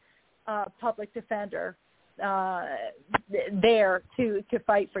well-versed public defender there to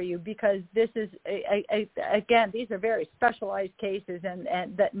fight for you, because this is, again, these are very specialized cases and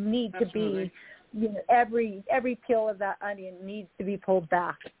that need Absolutely. to be, every peel of that onion needs to be pulled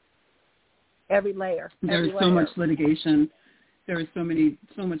back. Every layer. There is so much litigation. There is so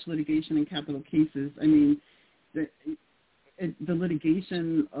much litigation in capital cases. I mean, the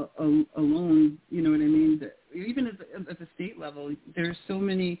litigation alone, you know what I mean? Even at the state level, there's so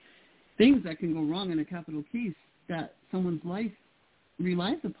many things that can go wrong in a capital case that someone's life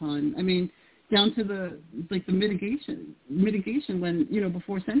relies upon. I mean, down to the mitigation when,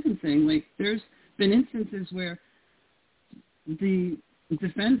 before sentencing, like there's been instances where the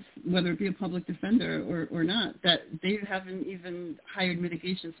defense, whether it be a public defender or not, that they haven't even hired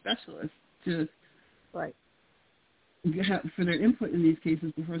mitigation specialists to for their input in these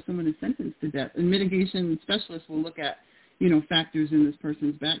cases before someone is sentenced to death. And mitigation specialists will look at, factors in this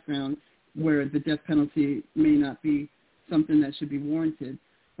person's background where the death penalty may not be something that should be warranted.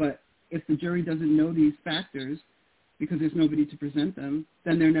 But if the jury doesn't know these factors because there's nobody to present them,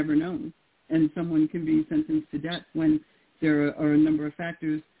 then they're never known. And someone can be sentenced to death when there are a number of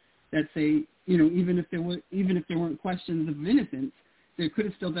factors that say, even if there weren't questions of innocence, there could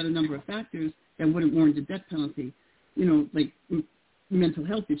have still been a number of factors that wouldn't warrant a death penalty. Like mental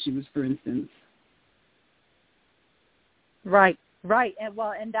health issues, for instance. Right.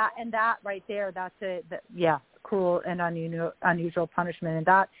 And that right there, that's cruel and unusual punishment, and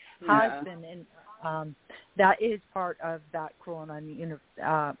that has been, that is part of that cruel and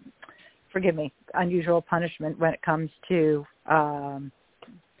unusual punishment when it comes to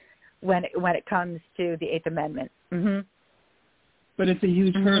when it comes to the Eighth Amendment. Mm-hmm. But it's a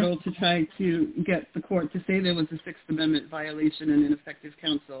huge hurdle to try to get the court to say there was a Sixth Amendment violation and ineffective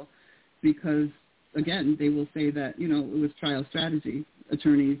counsel, because, again, they will say that, it was trial strategy.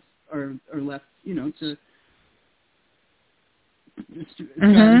 Attorneys are left, to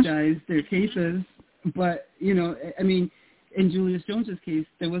strategize their cases. But, I mean, in Julius Jones's case,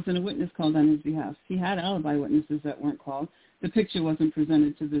 there wasn't a witness called on his behalf. He had alibi witnesses that weren't called. The picture wasn't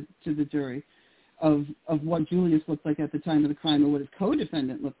presented to the jury of what Julius looked like at the time of the crime or what his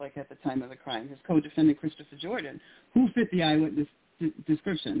co-defendant looked like at the time of the crime. His co-defendant, Christopher Jordan, who fit the eyewitness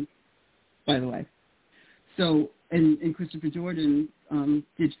description, by the way. So, and Christopher Jordan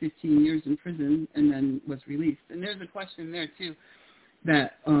did 15 years in prison and then was released. And there's a question there, too,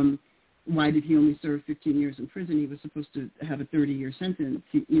 that why did he only serve 15 years in prison? He was supposed to have a 30-year sentence.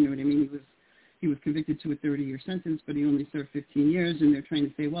 You know what I mean? He was convicted to a 30-year sentence, but he only served 15 years, and they're trying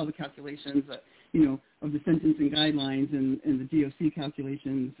to say, well, the calculations, of the sentencing guidelines and the DOC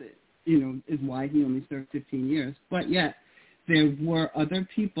calculations, is why he only served 15 years. But yet, there were other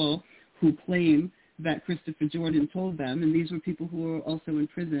people who claim that Christopher Jordan told them, and these were people who were also in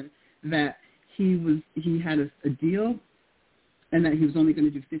prison, that he had a deal and that he was only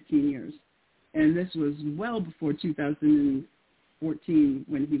going to do 15 years. And this was well before 2014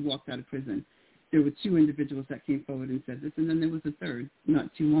 when he walked out of prison. There were two individuals that came forward and said this, and then there was a third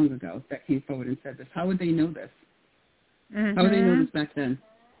not too long ago that came forward and said this. How would they know this? Mm-hmm. How would they know this back then?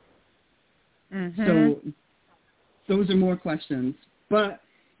 Mm-hmm. So those are more questions. But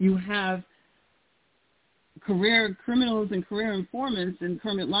you have career criminals and career informants in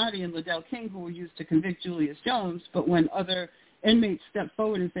Kermit Lottie and Liddell King who were used to convict Julius Jones, but when other inmates step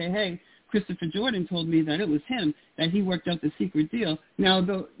forward and say, hey, Christopher Jordan told me that it was him, that he worked out the secret deal, now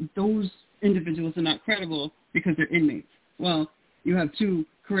those individuals are not credible because they're inmates. Well, you have two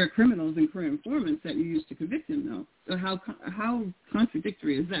career criminals and career informants that you used to convict him, though. So how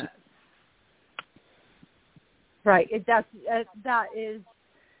contradictory is that? Right. It's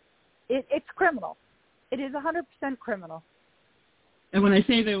criminal. It is 100% criminal. And when I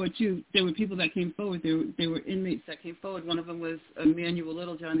say there were people that came forward. They were inmates that came forward. One of them was Emmanuel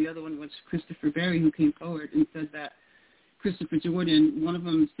Littlejohn. The other one was Christopher Berry, who came forward and said that Christopher Jordan. One of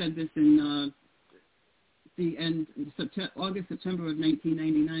them said this in the end, August, September of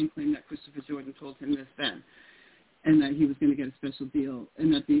 1999, claimed that Christopher Jordan told him this then, and that he was going to get a special deal,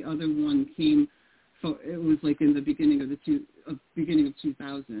 and that the other one came. It was like in the beginning of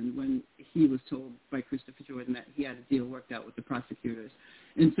 2000 when he was told by Christopher Jordan that he had a deal worked out with the prosecutors.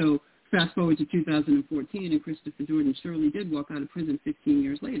 And so fast forward to 2014, and Christopher Jordan surely did walk out of prison 15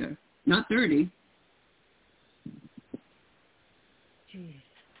 years later, not 30. Jeez.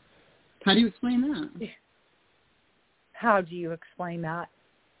 How do you explain that? How do you explain that?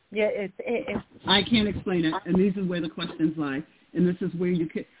 Yeah, it's I can't explain it, and these are where the questions lie. And this is where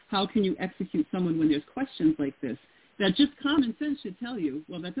how can you execute someone when there's questions like this that just common sense should tell you,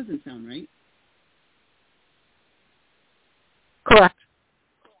 well, that doesn't sound right. Correct.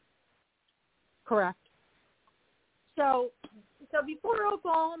 So before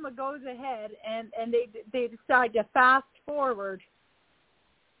Oklahoma goes ahead and they decide to fast forward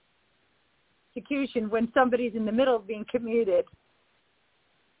execution when somebody's in the middle of being commuted,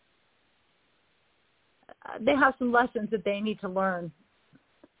 they have some lessons that they need to learn.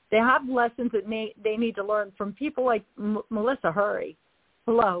 They have lessons that they need to learn from people like Melissa Hurry,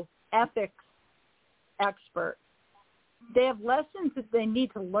 ethics expert. They have lessons that they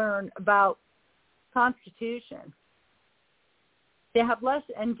need to learn about Constitution. They have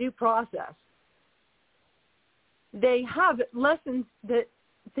lessons and due process. They have lessons that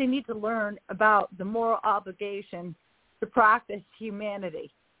they need to learn about the moral obligation to practice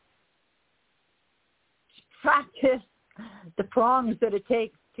humanity. Practice the prongs that it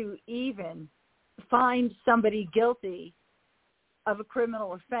takes to even find somebody guilty of a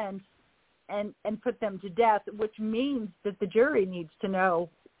criminal offense and put them to death, which means that the jury needs to know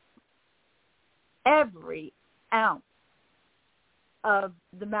every ounce of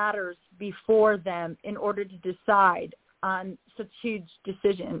the matters before them in order to decide on such huge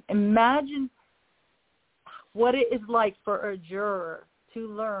decision. Imagine what it is like for a juror to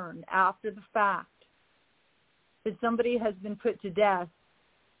learn after the fact that somebody has been put to death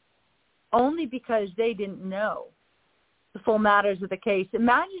only because they didn't know the full matters of the case.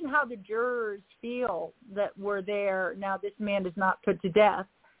 Imagine how the jurors feel that were there. Now, this man is not put to death,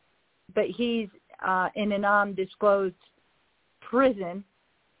 but he's in an undisclosed prison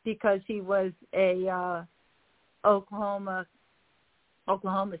because he was a Oklahoma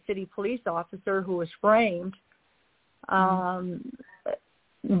City police officer who was framed. Daniel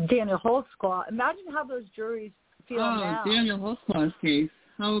Holtzclaw. Imagine how those juries feel now. Daniel Holtzclaw's case.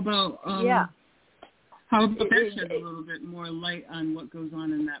 How about that shed a little bit more light on what goes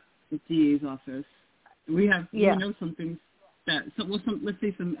on in that DA's office? We know some things let's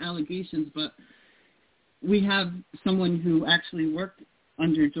say some allegations, but we have someone who actually worked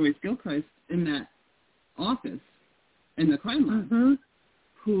under Joyce Gilchrist in that office in the crime lab,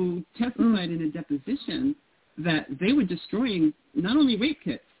 who testified in a deposition that they were destroying not only rape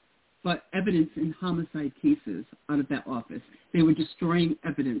kits, but evidence in homicide cases out of that office. They were destroying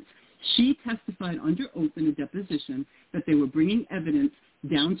evidence. She testified under oath in a deposition that they were bringing evidence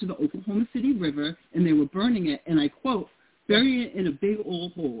down to the Oklahoma City River, and they were burning it, and I quote, burying it in a big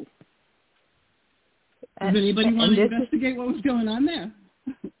old hole. Does anybody want to investigate what was going on there?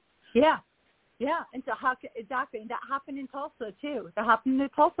 Yeah. And so exactly. And that happened in Tulsa, too. That happened in the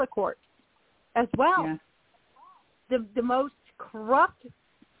Tulsa court as well. Yeah. The most corrupt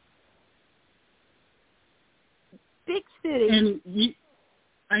big city. And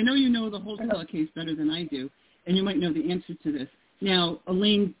I know you know the Holtzclaw case better than I do, and you might know the answer to this. Now,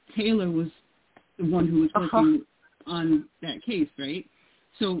 Elaine Taylor was the one who was working on that case, right?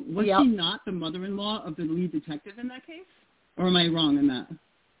 So was she not the mother-in-law of the lead detective in that case? Or am I wrong in that?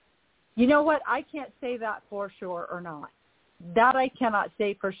 You know what? I can't say that for sure or not. That I cannot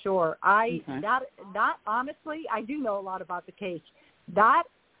say for sure. That honestly, I do know a lot about the case. That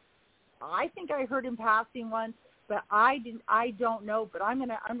I think I heard in passing once, but I don't know. But I'm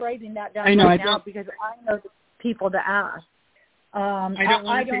writing that down now because I know the people to ask. I don't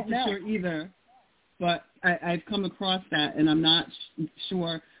want to say for sure either, but I've come across that, and I'm not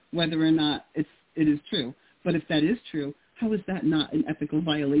sure whether or not it is true. But if that is true, how is that not an ethical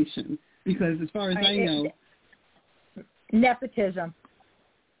violation? Because as far as I know, nepotism.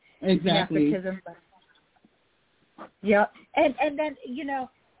 Exactly. Nepotism. Yeah, and then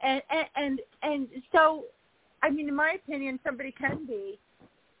And so, I mean, in my opinion, somebody can be,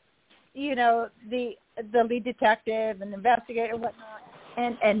 you know, the lead detective and investigator and whatnot,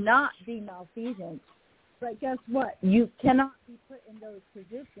 and not be malfeasant. But guess what? You cannot be put in those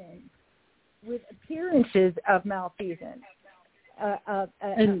positions with appearances of malfeasance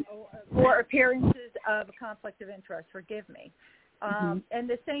or appearances of a conflict of interest. Forgive me. And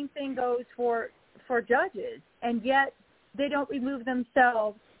the same thing goes for judges, and yet they don't remove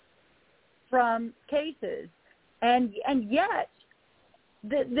themselves from cases, and yet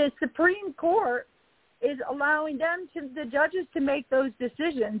the Supreme Court is allowing the judges to make those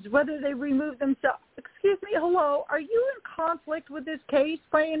decisions, whether they remove themselves. Excuse me, hello, are you in conflict with this case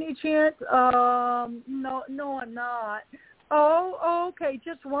by any chance? No, I'm not. Oh, okay,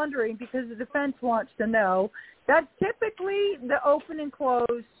 just wondering, because the defense wants to know. That's typically the open and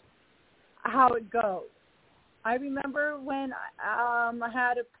close how it goes. I remember when I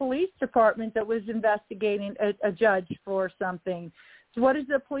had a police department that was investigating a judge for something. So what does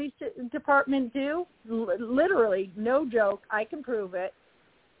the police department do? Literally, no joke, I can prove it.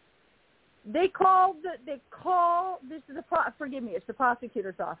 It's the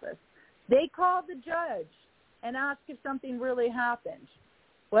prosecutor's office. They call the judge and ask if something really happened.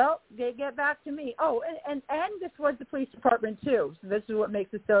 Well, they get back to me. Oh, and this was the police department too. So this is what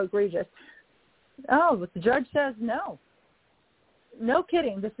makes it so egregious. Oh, but the judge says no. No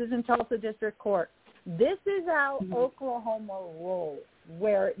kidding. This is in Tulsa District Court. This is how Oklahoma rolls,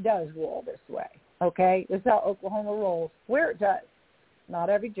 where it does roll this way. Okay? This is how Oklahoma rolls, where it does. Not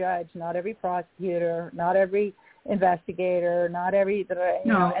every judge, not every prosecutor, not every investigator, not every...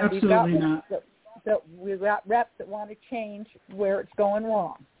 No, absolutely not. We've got reps that want to change where it's going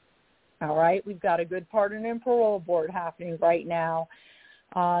wrong. All right? We've got a good pardon and parole board happening right now.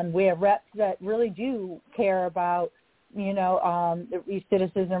 We have reps that really do care about, the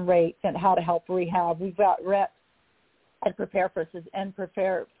recidivism rates and how to help rehab. We've got reps that prepare for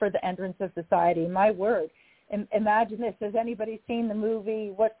the entrance of society. My word. Imagine this. Has anybody seen the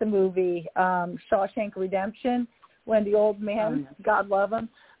movie? What's the movie? Shawshank Redemption, when the old man, God love him,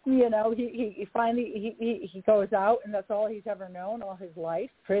 he finally he goes out, and that's all he's ever known all his life.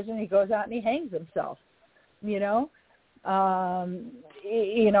 Prison. He goes out and he hangs himself. I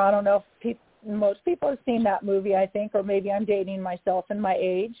don't know if most people have seen that movie, I think, or maybe I'm dating myself and my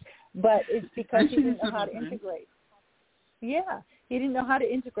age, but it's because he didn't know how to integrate. Yeah, he didn't know how to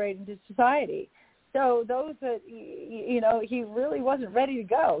integrate into society. So those that, he really wasn't ready to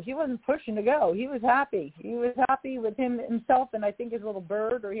go. He wasn't pushing to go. He was happy. He was happy with himself, and I think his little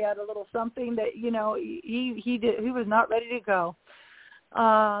bird, or he had a little something that, he was not ready to go.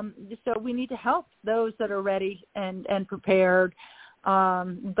 So we need to help those that are ready and prepared.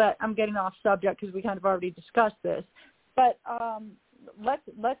 But I'm getting off subject because we kind of already discussed this. But let's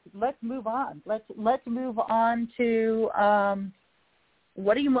move on. Let's move on to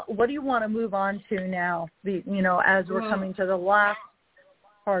what do you want to move on to now? As we're coming to the last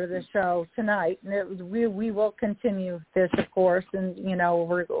part of the show tonight, and we will continue this, of course, and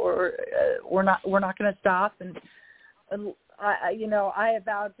we're not going to stop. And I have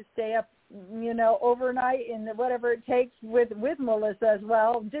vowed to stay up, overnight and whatever it takes with Melissa as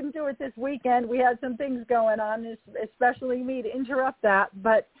well. Didn't do it this weekend. We had some things going on, especially me, to interrupt that.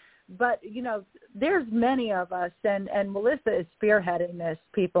 But there's many of us, and Melissa is spearheading this,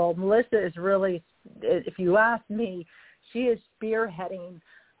 people. Melissa is really, if you ask me, she is spearheading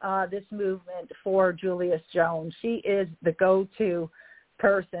this movement for Julius Jones. She is the go-to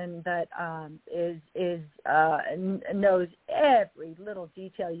person that knows every little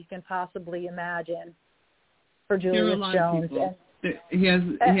detail you can possibly imagine for Julius Jones. He has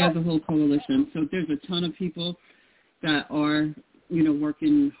a whole coalition. So there's a ton of people that are,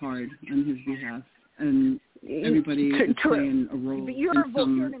 working hard on his behalf, and everybody is playing a role. You're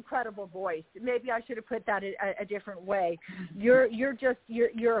an incredible voice. Maybe I should have put that a different way. You're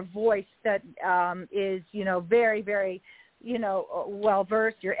a voice that is, very, very, well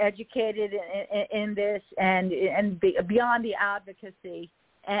versed. You're educated in this, and beyond the advocacy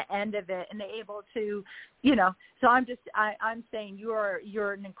end of it, and able to, So I'm saying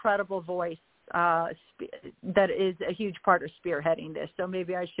you're an incredible voice that is a huge part of spearheading this. So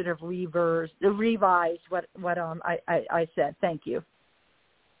maybe I should have revised what I said. Thank you.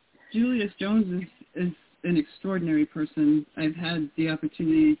 Julius Jones is an extraordinary person. I've had the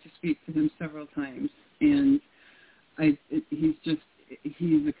opportunity to speak to him several times, and he's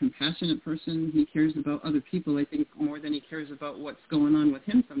a compassionate person. He cares about other people, I think, more than he cares about what's going on with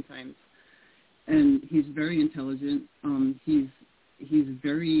him sometimes. And he's very intelligent. He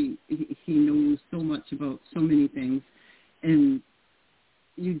knows so much about so many things. And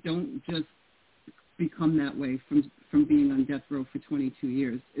you don't just become that way from being on death row for 22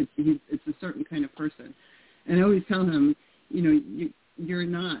 years. It's a certain kind of person. And I always tell him, you're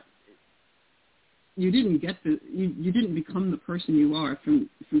not, you didn't become the person you are from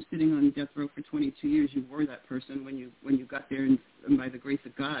sitting on death row for 22 years. You were that person when you got there, and by the grace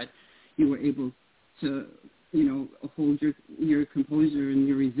of God, you were able to, hold your composure and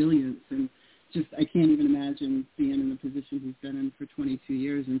your resilience. And just, I can't even imagine being in the position he's been in for 22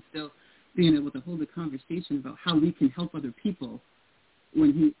 years and still being able to hold a conversation about how we can help other people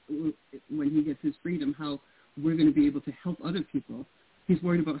when he gets his freedom, how we're going to be able to help other people. He's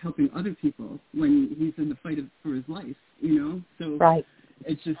worried about helping other people when he's in the fight for his life, So right.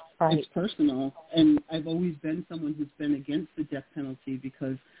 It's just, right. It's personal. And I've always been someone who's been against the death penalty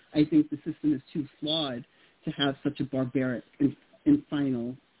because I think the system is too flawed to have such a barbaric and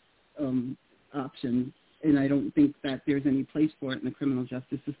final option. And I don't think that there's any place for it in the criminal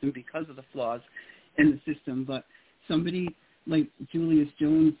justice system because of the flaws in the system. But somebody like Julius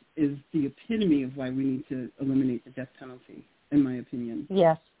Jones is the epitome of why we need to eliminate the death penalty, in my opinion.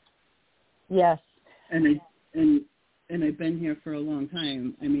 Yes. Yes. And I've been here for a long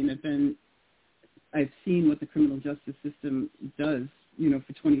time. I mean, I've seen what the criminal justice system does,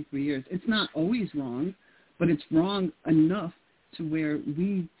 for 23 years. It's not always wrong, but it's wrong enough to where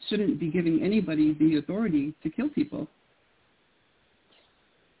we shouldn't be giving anybody the authority to kill people.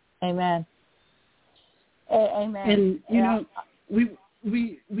 Amen. Amen. And,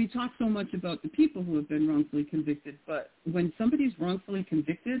 we talk so much about the people who have been wrongfully convicted, but when somebody's wrongfully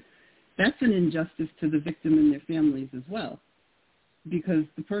convicted, that's an injustice to the victim and their families as well, because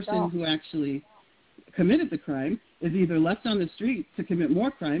the person who actually committed the crime is either left on the street to commit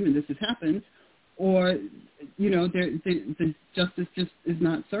more crime, and this has happened, or, the justice just is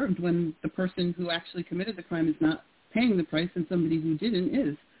not served when the person who actually committed the crime is not paying the price and somebody who didn't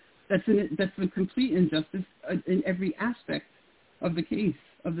is. That's a complete injustice in every aspect of the case,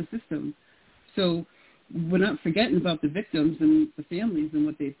 of the system. So we're not forgetting about the victims and the families and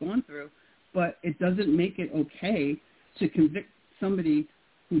what they've gone through, but it doesn't make it okay to convict somebody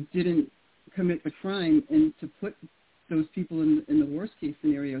who didn't commit the crime and to put those people in the worst case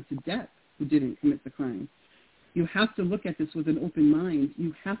scenario to death who didn't commit the crime. You have to look at this with an open mind.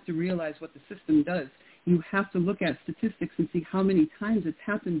 You have to realize what the system does. You have to look at statistics and see how many times it's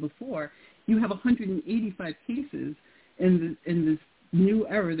happened before. You have 185 cases in this new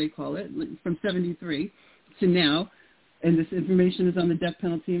era, they call it, from 73 to now, and this information is on the Death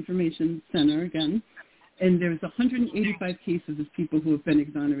Penalty Information Center again, and there's 185 cases of people who have been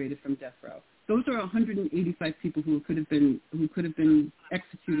exonerated from death row. Those are 185 people who could have been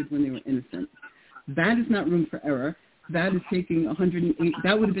executed when they were innocent. That is not room for error. That is taking 108.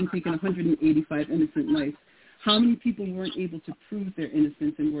 That would have been taking 185 innocent lives. How many people weren't able to prove their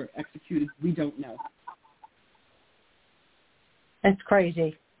innocence and were executed? We don't know. It's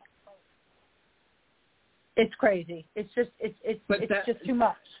crazy. It's crazy. It's just just too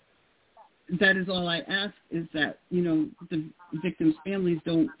much. That is all I ask, is that, the victims' families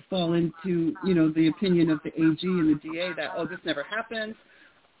don't fall into, the opinion of the AG and the DA that, this never happened.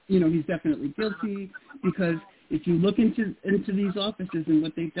 He's definitely guilty, because if you look into these offices and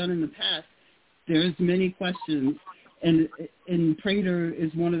what they've done in the past, there's many questions, and Prater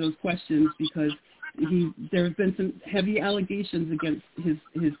is one of those questions, because there have been some heavy allegations against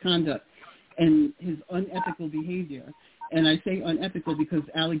his conduct and his unethical behavior. And I say unethical because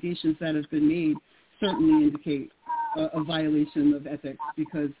allegations that have been made certainly indicate a violation of ethics,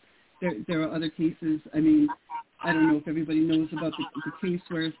 because there are other cases. I mean, I don't know if everybody knows about the case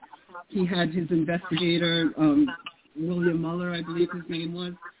where he had his investigator, William Mueller, I believe his name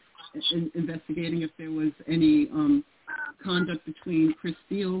was, investigating if there was any conduct between Chris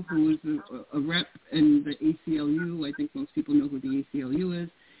Steele, who was a rep, and the ACLU. I think most people know who the ACLU is.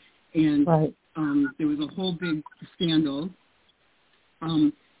 And right. There was a whole big scandal.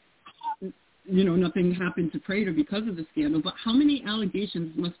 Nothing happened to Prater because of the scandal, but how many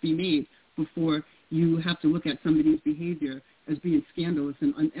allegations must be made before you have to look at somebody's behavior as being scandalous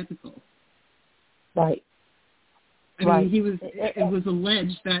and unethical? Right. I mean, it was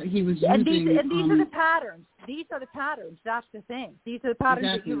alleged that he was using... These are the patterns. These are the patterns. That's the thing. These are the patterns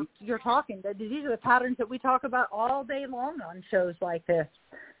exactly. that you're talking. These are the patterns that we talk about all day long on shows like this.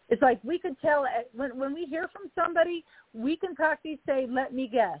 It's like we could tell, when we hear from somebody, we can practically say, let me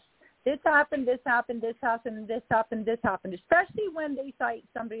guess. This happened, this happened, this happened, this happened, this happened, especially when they cite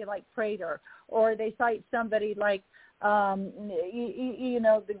somebody like Prater, or they cite somebody like, the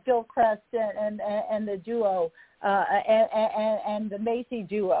Gilchrist and the duo. and the Macy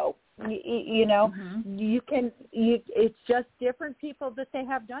duo. You know, it's just different people that they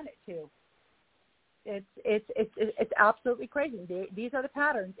have done it to. It's absolutely crazy. These are the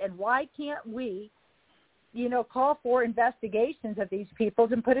patterns, and why can't we, you know, call for investigations of these people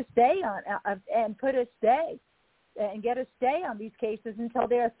and put a stay on and get a stay on these cases until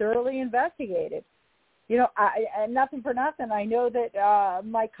they are thoroughly investigated. You know, nothing for nothing. I know that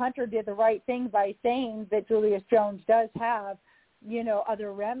Mike Hunter did the right thing by saying that Julius Jones does have, you know,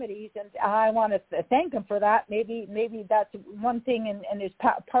 other remedies, and I want to thank him for that. Maybe that's one thing in his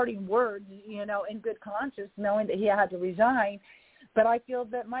parting words, you know, in good conscience, knowing that he had to resign. But I feel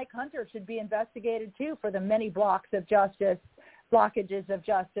that Mike Hunter should be investigated too for the many blockages of justice,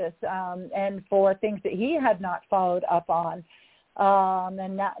 and for things that he had not followed up on.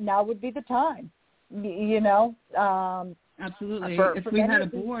 And now would be the time, you know. Absolutely. If we had a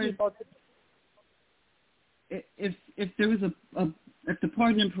board, if there was if the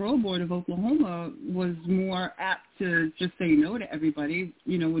Pardon and Parole Board of Oklahoma was more apt to just say no to everybody,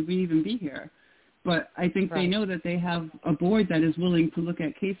 you know, would we even be here? But I think they know that they have a board that is willing to look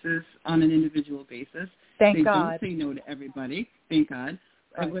at cases on an individual basis. They don't say no to everybody. Thank God.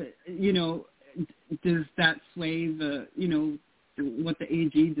 Right. You know, does that sway the, you know, what the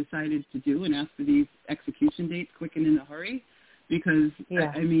AG decided to do and ask for these execution dates quick and in a hurry? Because,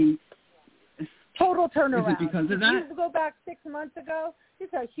 I mean, total turnaround. Is it because of that? If you go back 6 months ago,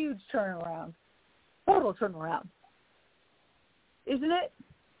 it's a huge turnaround. Total turnaround. Isn't it?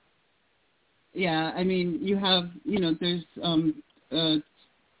 Yeah, I mean, you have, you know, there's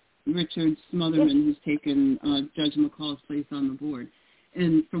Richard Smotherman who's taken Judge McCall's place on the board.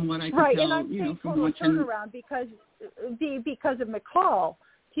 And from what I can tell, you know, from watching... turnaround because of McCall,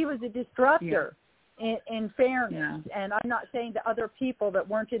 he was a disruptor in fairness. Yeah. And I'm not saying that other people that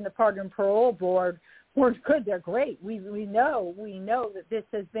weren't in the Pardon and Parole Board weren't good. They're great. We know that this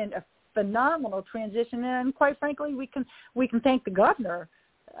has been a phenomenal transition, and quite frankly, we can thank the governor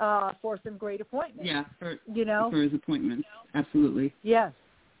for some great appointments. Yeah, for his appointments. Absolutely. Yes.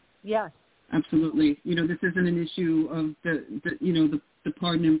 Absolutely. You know, this isn't an issue of the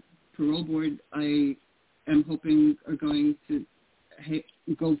Pardon and Parole Board. I am hoping are going to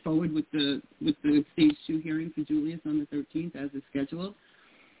go forward with the stage 2 hearing for Julius on the 13th as is scheduled.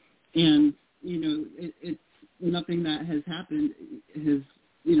 And, you know, it's nothing that has happened is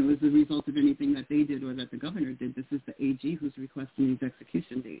a result of anything that they did or that the governor did. This is the AG who's requesting these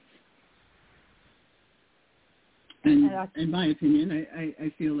execution dates. And in my opinion,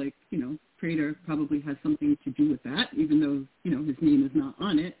 I feel like, you know, Prater probably has something to do with that, even though, you know, his name is not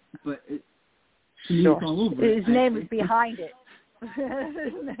on it, but it's all over it. His name is behind it.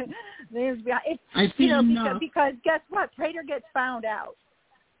 Name's behind it. I've seen enough. Because guess what? Prater gets found out.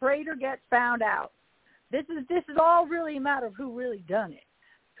 This is all really a matter of who really done it.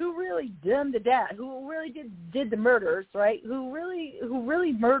 Who really done the death? Who really did the murders? Right? Who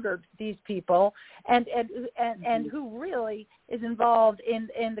really murdered these people? And who really is involved in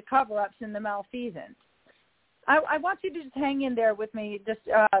the cover-ups and the malfeasance? I want you to just hang in there with me. Just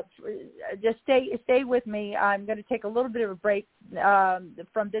stay with me. I'm going to take a little bit of a break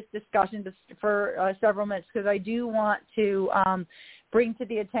from this discussion for several minutes because I do want to bring to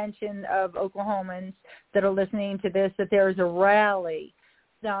the attention of Oklahomans that are listening to this that there is a rally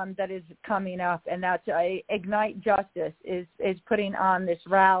that is coming up, and that's Ignite Justice is putting on this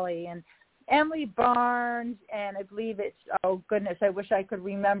rally. And Emily Barnes, and I believe it's, oh goodness, I wish I could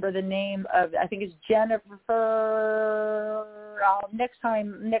remember the name of, I think it's Jennifer. Next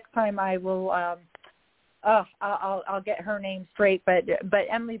time I will, I'll get her name straight. But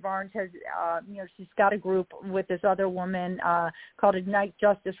Emily Barnes has, she's got a group with this other woman called Ignite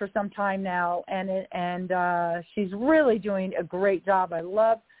Justice for some time now, and she's really doing a great job. I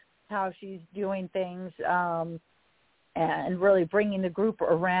love how she's doing things and really bringing the group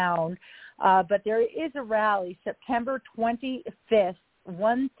around. But there is a rally September 25th,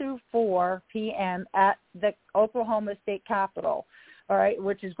 1 through 4 p.m. at the Oklahoma State Capitol, all right,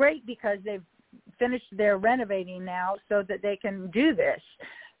 which is great because they've finished their renovating now so that they can do this.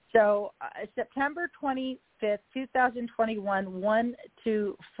 So September 25th, 2021, 1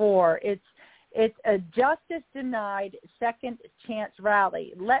 to 4. It's a Justice Denied Second Chance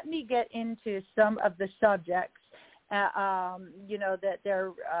rally. Let me get into some of the subjects. That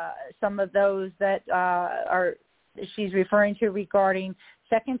there some of those that she's referring to regarding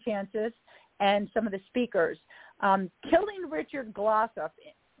second chances and some of the speakers. Killing Richard Glossop.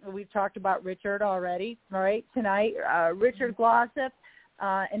 We've talked about Richard already, all right, tonight. Richard Glossop,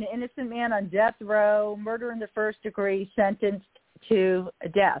 an innocent man on death row, murder in the first degree, sentenced to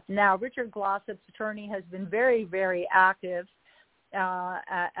death. Now, Richard Glossop's attorney has been very, very active,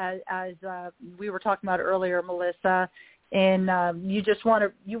 as we were talking about earlier, Melissa. And you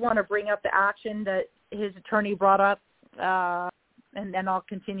want to bring up the action that his attorney brought up, and then I'll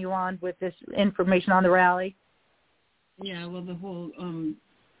continue on with this information on the rally. Yeah, well, the whole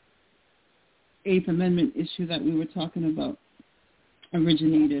Eighth Amendment issue that we were talking about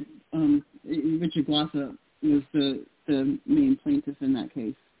originated. Richard Glossop was the main plaintiff in that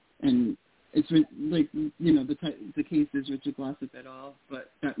case, and it's like, the case is Richard Glossop et al.,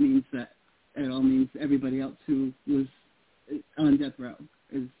 but that means that et al. Means everybody else who was on death row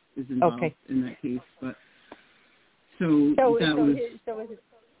is involved in that case. But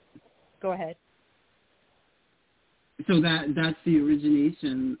go ahead. So that's the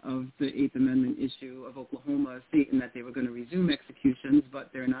origination of the Eighth Amendment issue of Oklahoma stating that they were going to resume executions,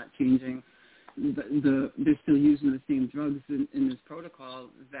 but they're not changing. They're still using the same drugs in this protocol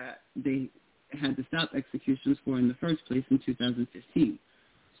that they had to stop executions for in the first place in 2015.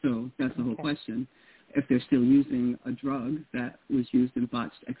 So that's the whole question. If they're still using a drug that was used in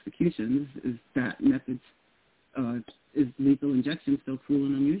botched executions, is that method, is lethal injection still cruel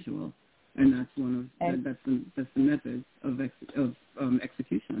and unusual? And that's that's the method of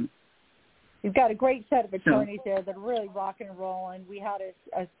execution. You've got a great set of attorneys there that are really rock and rolling. We had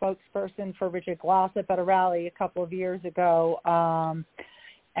a spokesperson for Richard Glossop at a rally a couple of years ago,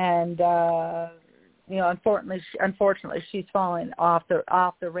 unfortunately, she's fallen off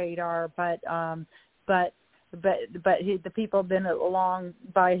the radar. But the people have been along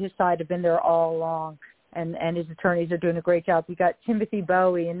by his side have been there all along. And his attorneys are doing a great job. We got Timothy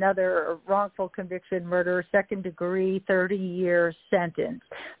Bowie, another wrongful conviction murder, second degree, 30-year sentence.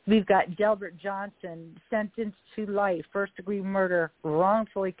 We've got Delbert Johnson, sentenced to life, first degree murder,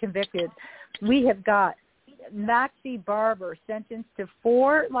 wrongfully convicted. We have got Maxie Barber, sentenced to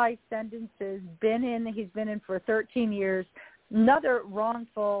 4 life sentences. He's been in for 13 years. Another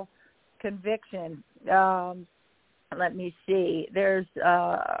wrongful conviction. Let me see. There's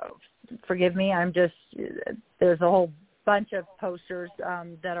forgive me, there's a whole bunch of posters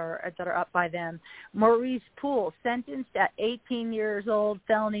that are up by them. Maurice Poole, sentenced at 18 years old,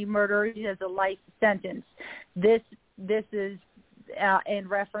 felony murder. He has a life sentence. This is in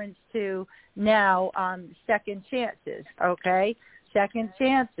reference to now second chances, okay? Second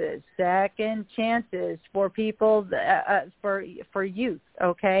chances for people, for youth,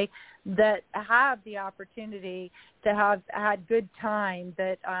 okay, that have the opportunity to have had good time,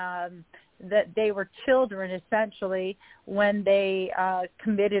 that they were children essentially when they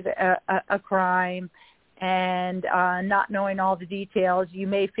committed a crime, and not knowing all the details, you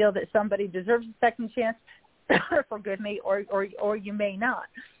may feel that somebody deserves a second chance, forgive me, or you may not,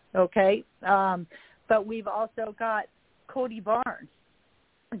 okay? But we've also got Cody Barnes,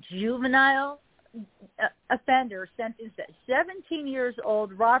 juvenile offender, sentenced at 17 years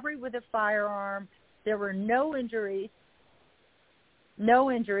old, robbery with a firearm. There were no injuries,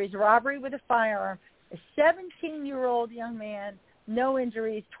 robbery with a firearm. A 17-year-old young man, no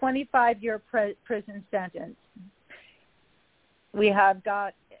injuries, 25-year prison sentence. We have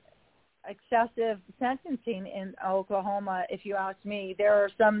got excessive sentencing in Oklahoma, if you ask me. There are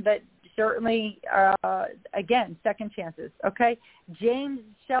some that certainly, again, second chances, okay? James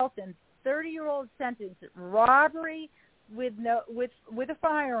Shelton, 30-year-old sentence, robbery with a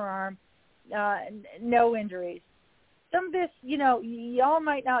firearm, no injuries. Some of this, y'all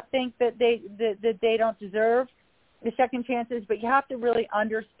might not think that they don't deserve the second chances, but you have to really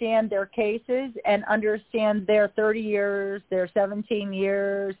understand their cases and understand their 30 years, their 17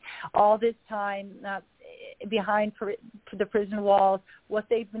 years, all this time behind the prison walls, what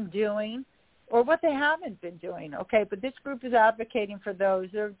they've been doing or what they haven't been doing, okay? But this group is advocating for those.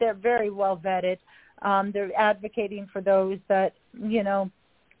 They're very well vetted. They're advocating for those that,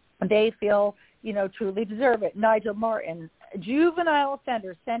 they feel, truly deserve it. Nigel Martin, juvenile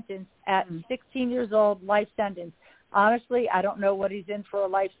offender, sentenced at 16 years old, life sentence. Honestly, I don't know what he's in for a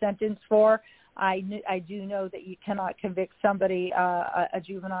life sentence for. I do know that you cannot convict somebody, a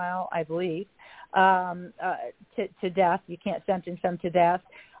juvenile, I believe, to death. You can't sentence them to death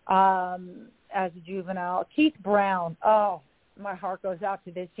as a juvenile. Keith Brown, my heart goes out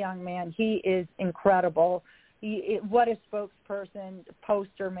to this young man. He is incredible. What a spokesperson,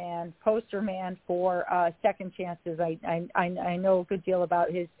 poster man for second chances. I know a good deal about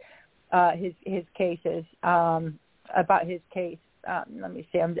his cases, about his case. Let me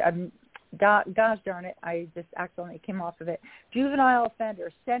see. Gosh darn it, I just accidentally came off of it. Juvenile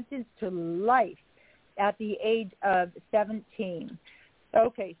offender, sentenced to life at the age of 17.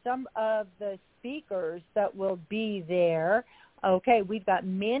 Okay, some of the speakers that will be there, Okay, we've got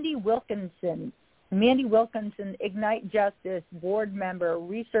Mandy Wilkinson, Ignite Justice board member,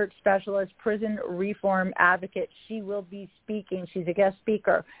 research specialist, prison reform advocate. She will be speaking. She's a guest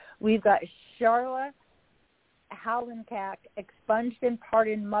speaker. We've got Charla Hallenkak, expunged and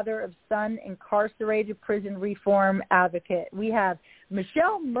pardoned mother of son, incarcerated prison reform advocate. We have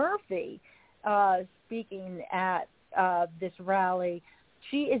Michelle Murphy speaking at this rally.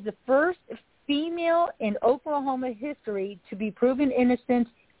 She is the first female in Oklahoma history to be proven innocent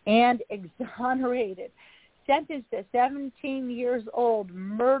and exonerated. Sentenced at 17 years old,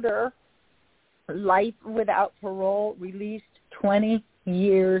 murder, life without parole, released 20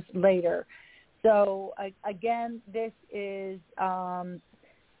 years later. So, again, this is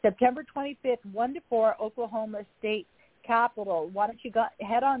September 25th, 1 to 4, Oklahoma State Capitol. Why don't you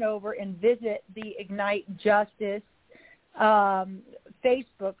head on over and visit the Ignite Justice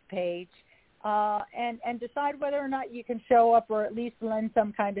Facebook page and decide whether or not you can show up or at least lend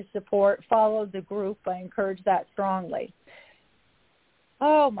some kind of support. Follow the group. I encourage that strongly.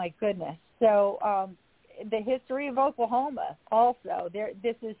 Oh, my goodness. So the history of Oklahoma also.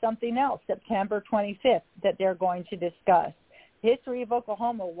 This is something else, September 25th, that they're going to discuss. History of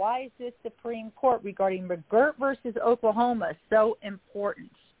Oklahoma. Why is this Supreme Court regarding McGirt versus Oklahoma so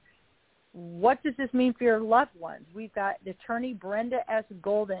important? What does this mean for your loved ones? We've got attorney Brenda S.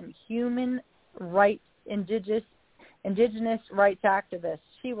 Golden, human rights, indigenous rights activist.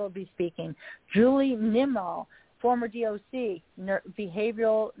 She will be speaking. Julie Nimmo, former DOC,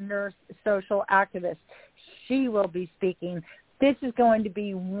 behavioral nurse, social activist. She will be speaking. This is going to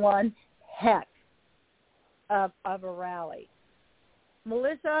be one heck of a rally.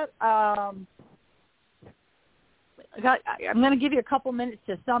 Melissa, I'm going to give you a couple minutes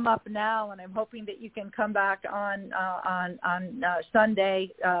to sum up now, and I'm hoping that you can come back on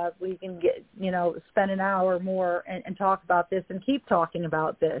Sunday. We can spend an hour more and talk about this and keep talking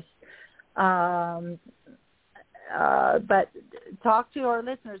about this. But talk to our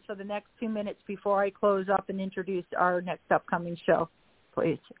listeners for the next 2 minutes before I close up and introduce our next upcoming show,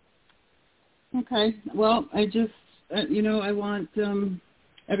 please. Okay. Well, I just, I want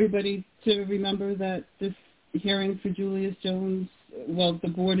everybody to remember that this hearing for Julius Jones,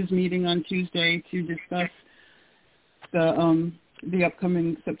 the board is meeting on Tuesday to discuss the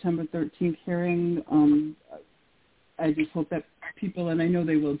upcoming September 13th hearing. I just hope that people, and I know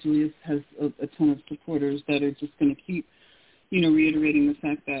they will, Julius has a ton of supporters that are just going to keep, reiterating the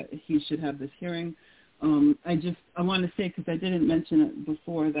fact that he should have this hearing. I want to say, because I didn't mention it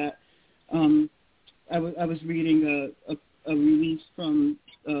before, that I was reading a release from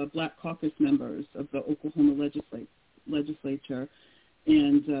Black Caucus members of the Oklahoma legislature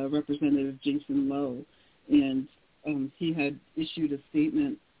and Representative Jason Lowe, and he had issued a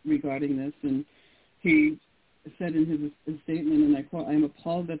statement regarding this, and he said in his statement, and I quote, "I am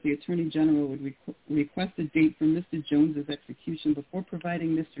appalled that the Attorney General would request a date for Mr. Jones's execution before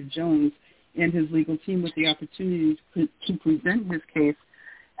providing Mr. Jones and his legal team with the opportunity to present his case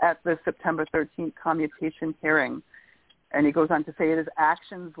at the September 13th commutation hearing." And he goes on to say, "It is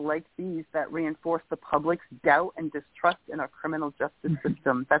actions like these that reinforce the public's doubt and distrust in our criminal justice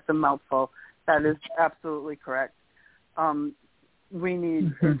system." That's a mouthful. That is absolutely correct. We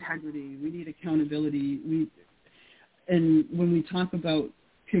need integrity. We need accountability. And when we talk about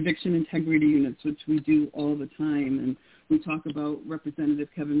conviction integrity units, which we do all the time, and we talk about Representative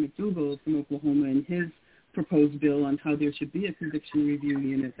Kevin McDougal from Oklahoma and his proposed bill on how there should be a conviction review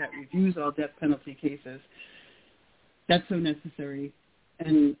unit that reviews all death penalty cases, that's so necessary.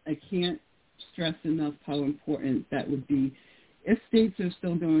 And I can't stress enough how important that would be. If states are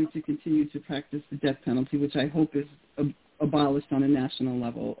still going to continue to practice the death penalty, which I hope is abolished on a national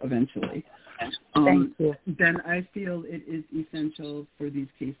level eventually, then I feel it is essential for these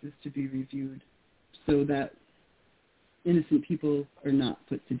cases to be reviewed so that innocent people are not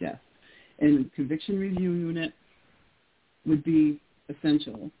put to death. And conviction review unit would be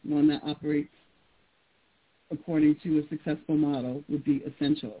essential. One that operates according to a successful model would be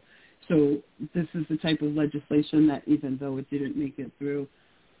essential. So this is the type of legislation that, even though it didn't make it through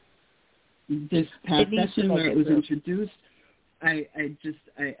this past session where it was introduced, I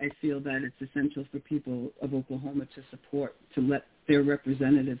feel that it's essential for people of Oklahoma to support, to let their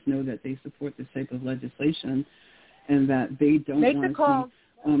representatives know that they support this type of legislation and that they don't want to make the calls.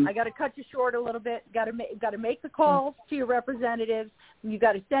 I got to cut you short a little bit. Got to make the calls to your representatives. You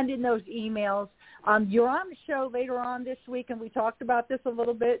got to send in those emails. You're on the show later on this week, and we talked about this a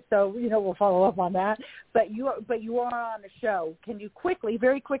little bit, so we'll follow up on that. But you are on the show. Can you quickly,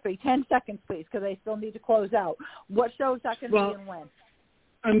 very quickly, 10 seconds, please, because I still need to close out. What show is that going to be and when?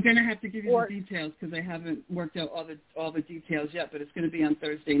 I'm going to have to give you the details because I haven't worked out all the details yet, but it's going to be on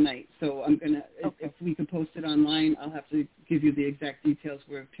Thursday night. So I'm going to, if we can post it online, I'll have to give you the exact details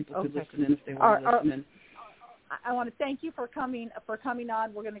where people could listen in if they want to listen in. I want to thank you for coming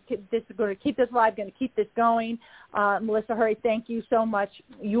on. We're going to keep this live, going to keep this going. Melissa Hurry, thank you so much.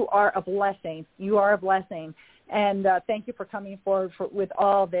 You are a blessing. And thank you for coming forward with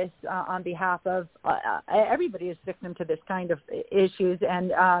all this on behalf of everybody who's victim to this kind of issues,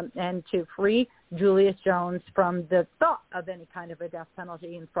 and to free Julius Jones from the thought of any kind of a death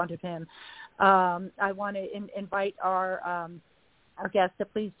penalty in front of him. I want to invite our guests to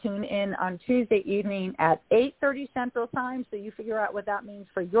please tune in on Tuesday evening at 8:30 Central Time, so you figure out what that means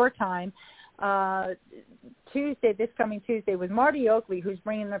for your time. This coming Tuesday, with Marty Oakley, who's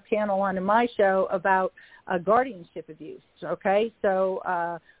bringing the panel onto my show about guardianship abuse. Okay, so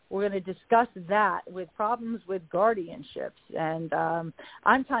we're going to discuss that with problems with guardianships. And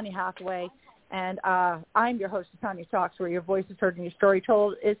I'm Tanya Hathaway, and I'm your host of Tanya Talks, where your voice is heard and your story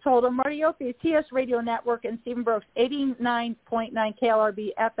is told on Marty Oakley's TS Radio Network and Stephen Brooks' 89.9 KLRB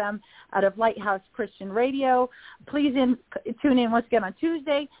FM out of Lighthouse Christian Radio. Please tune in once again on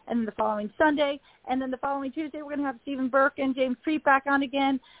Tuesday, and then the following Sunday, and then the following Tuesday we're going to have Stephen Burke and James Treat back on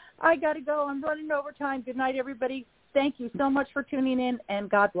again. I got to go. I'm running over time. Good night, everybody. Thank you so much for tuning in, and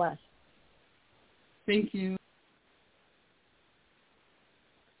God bless. Thank you.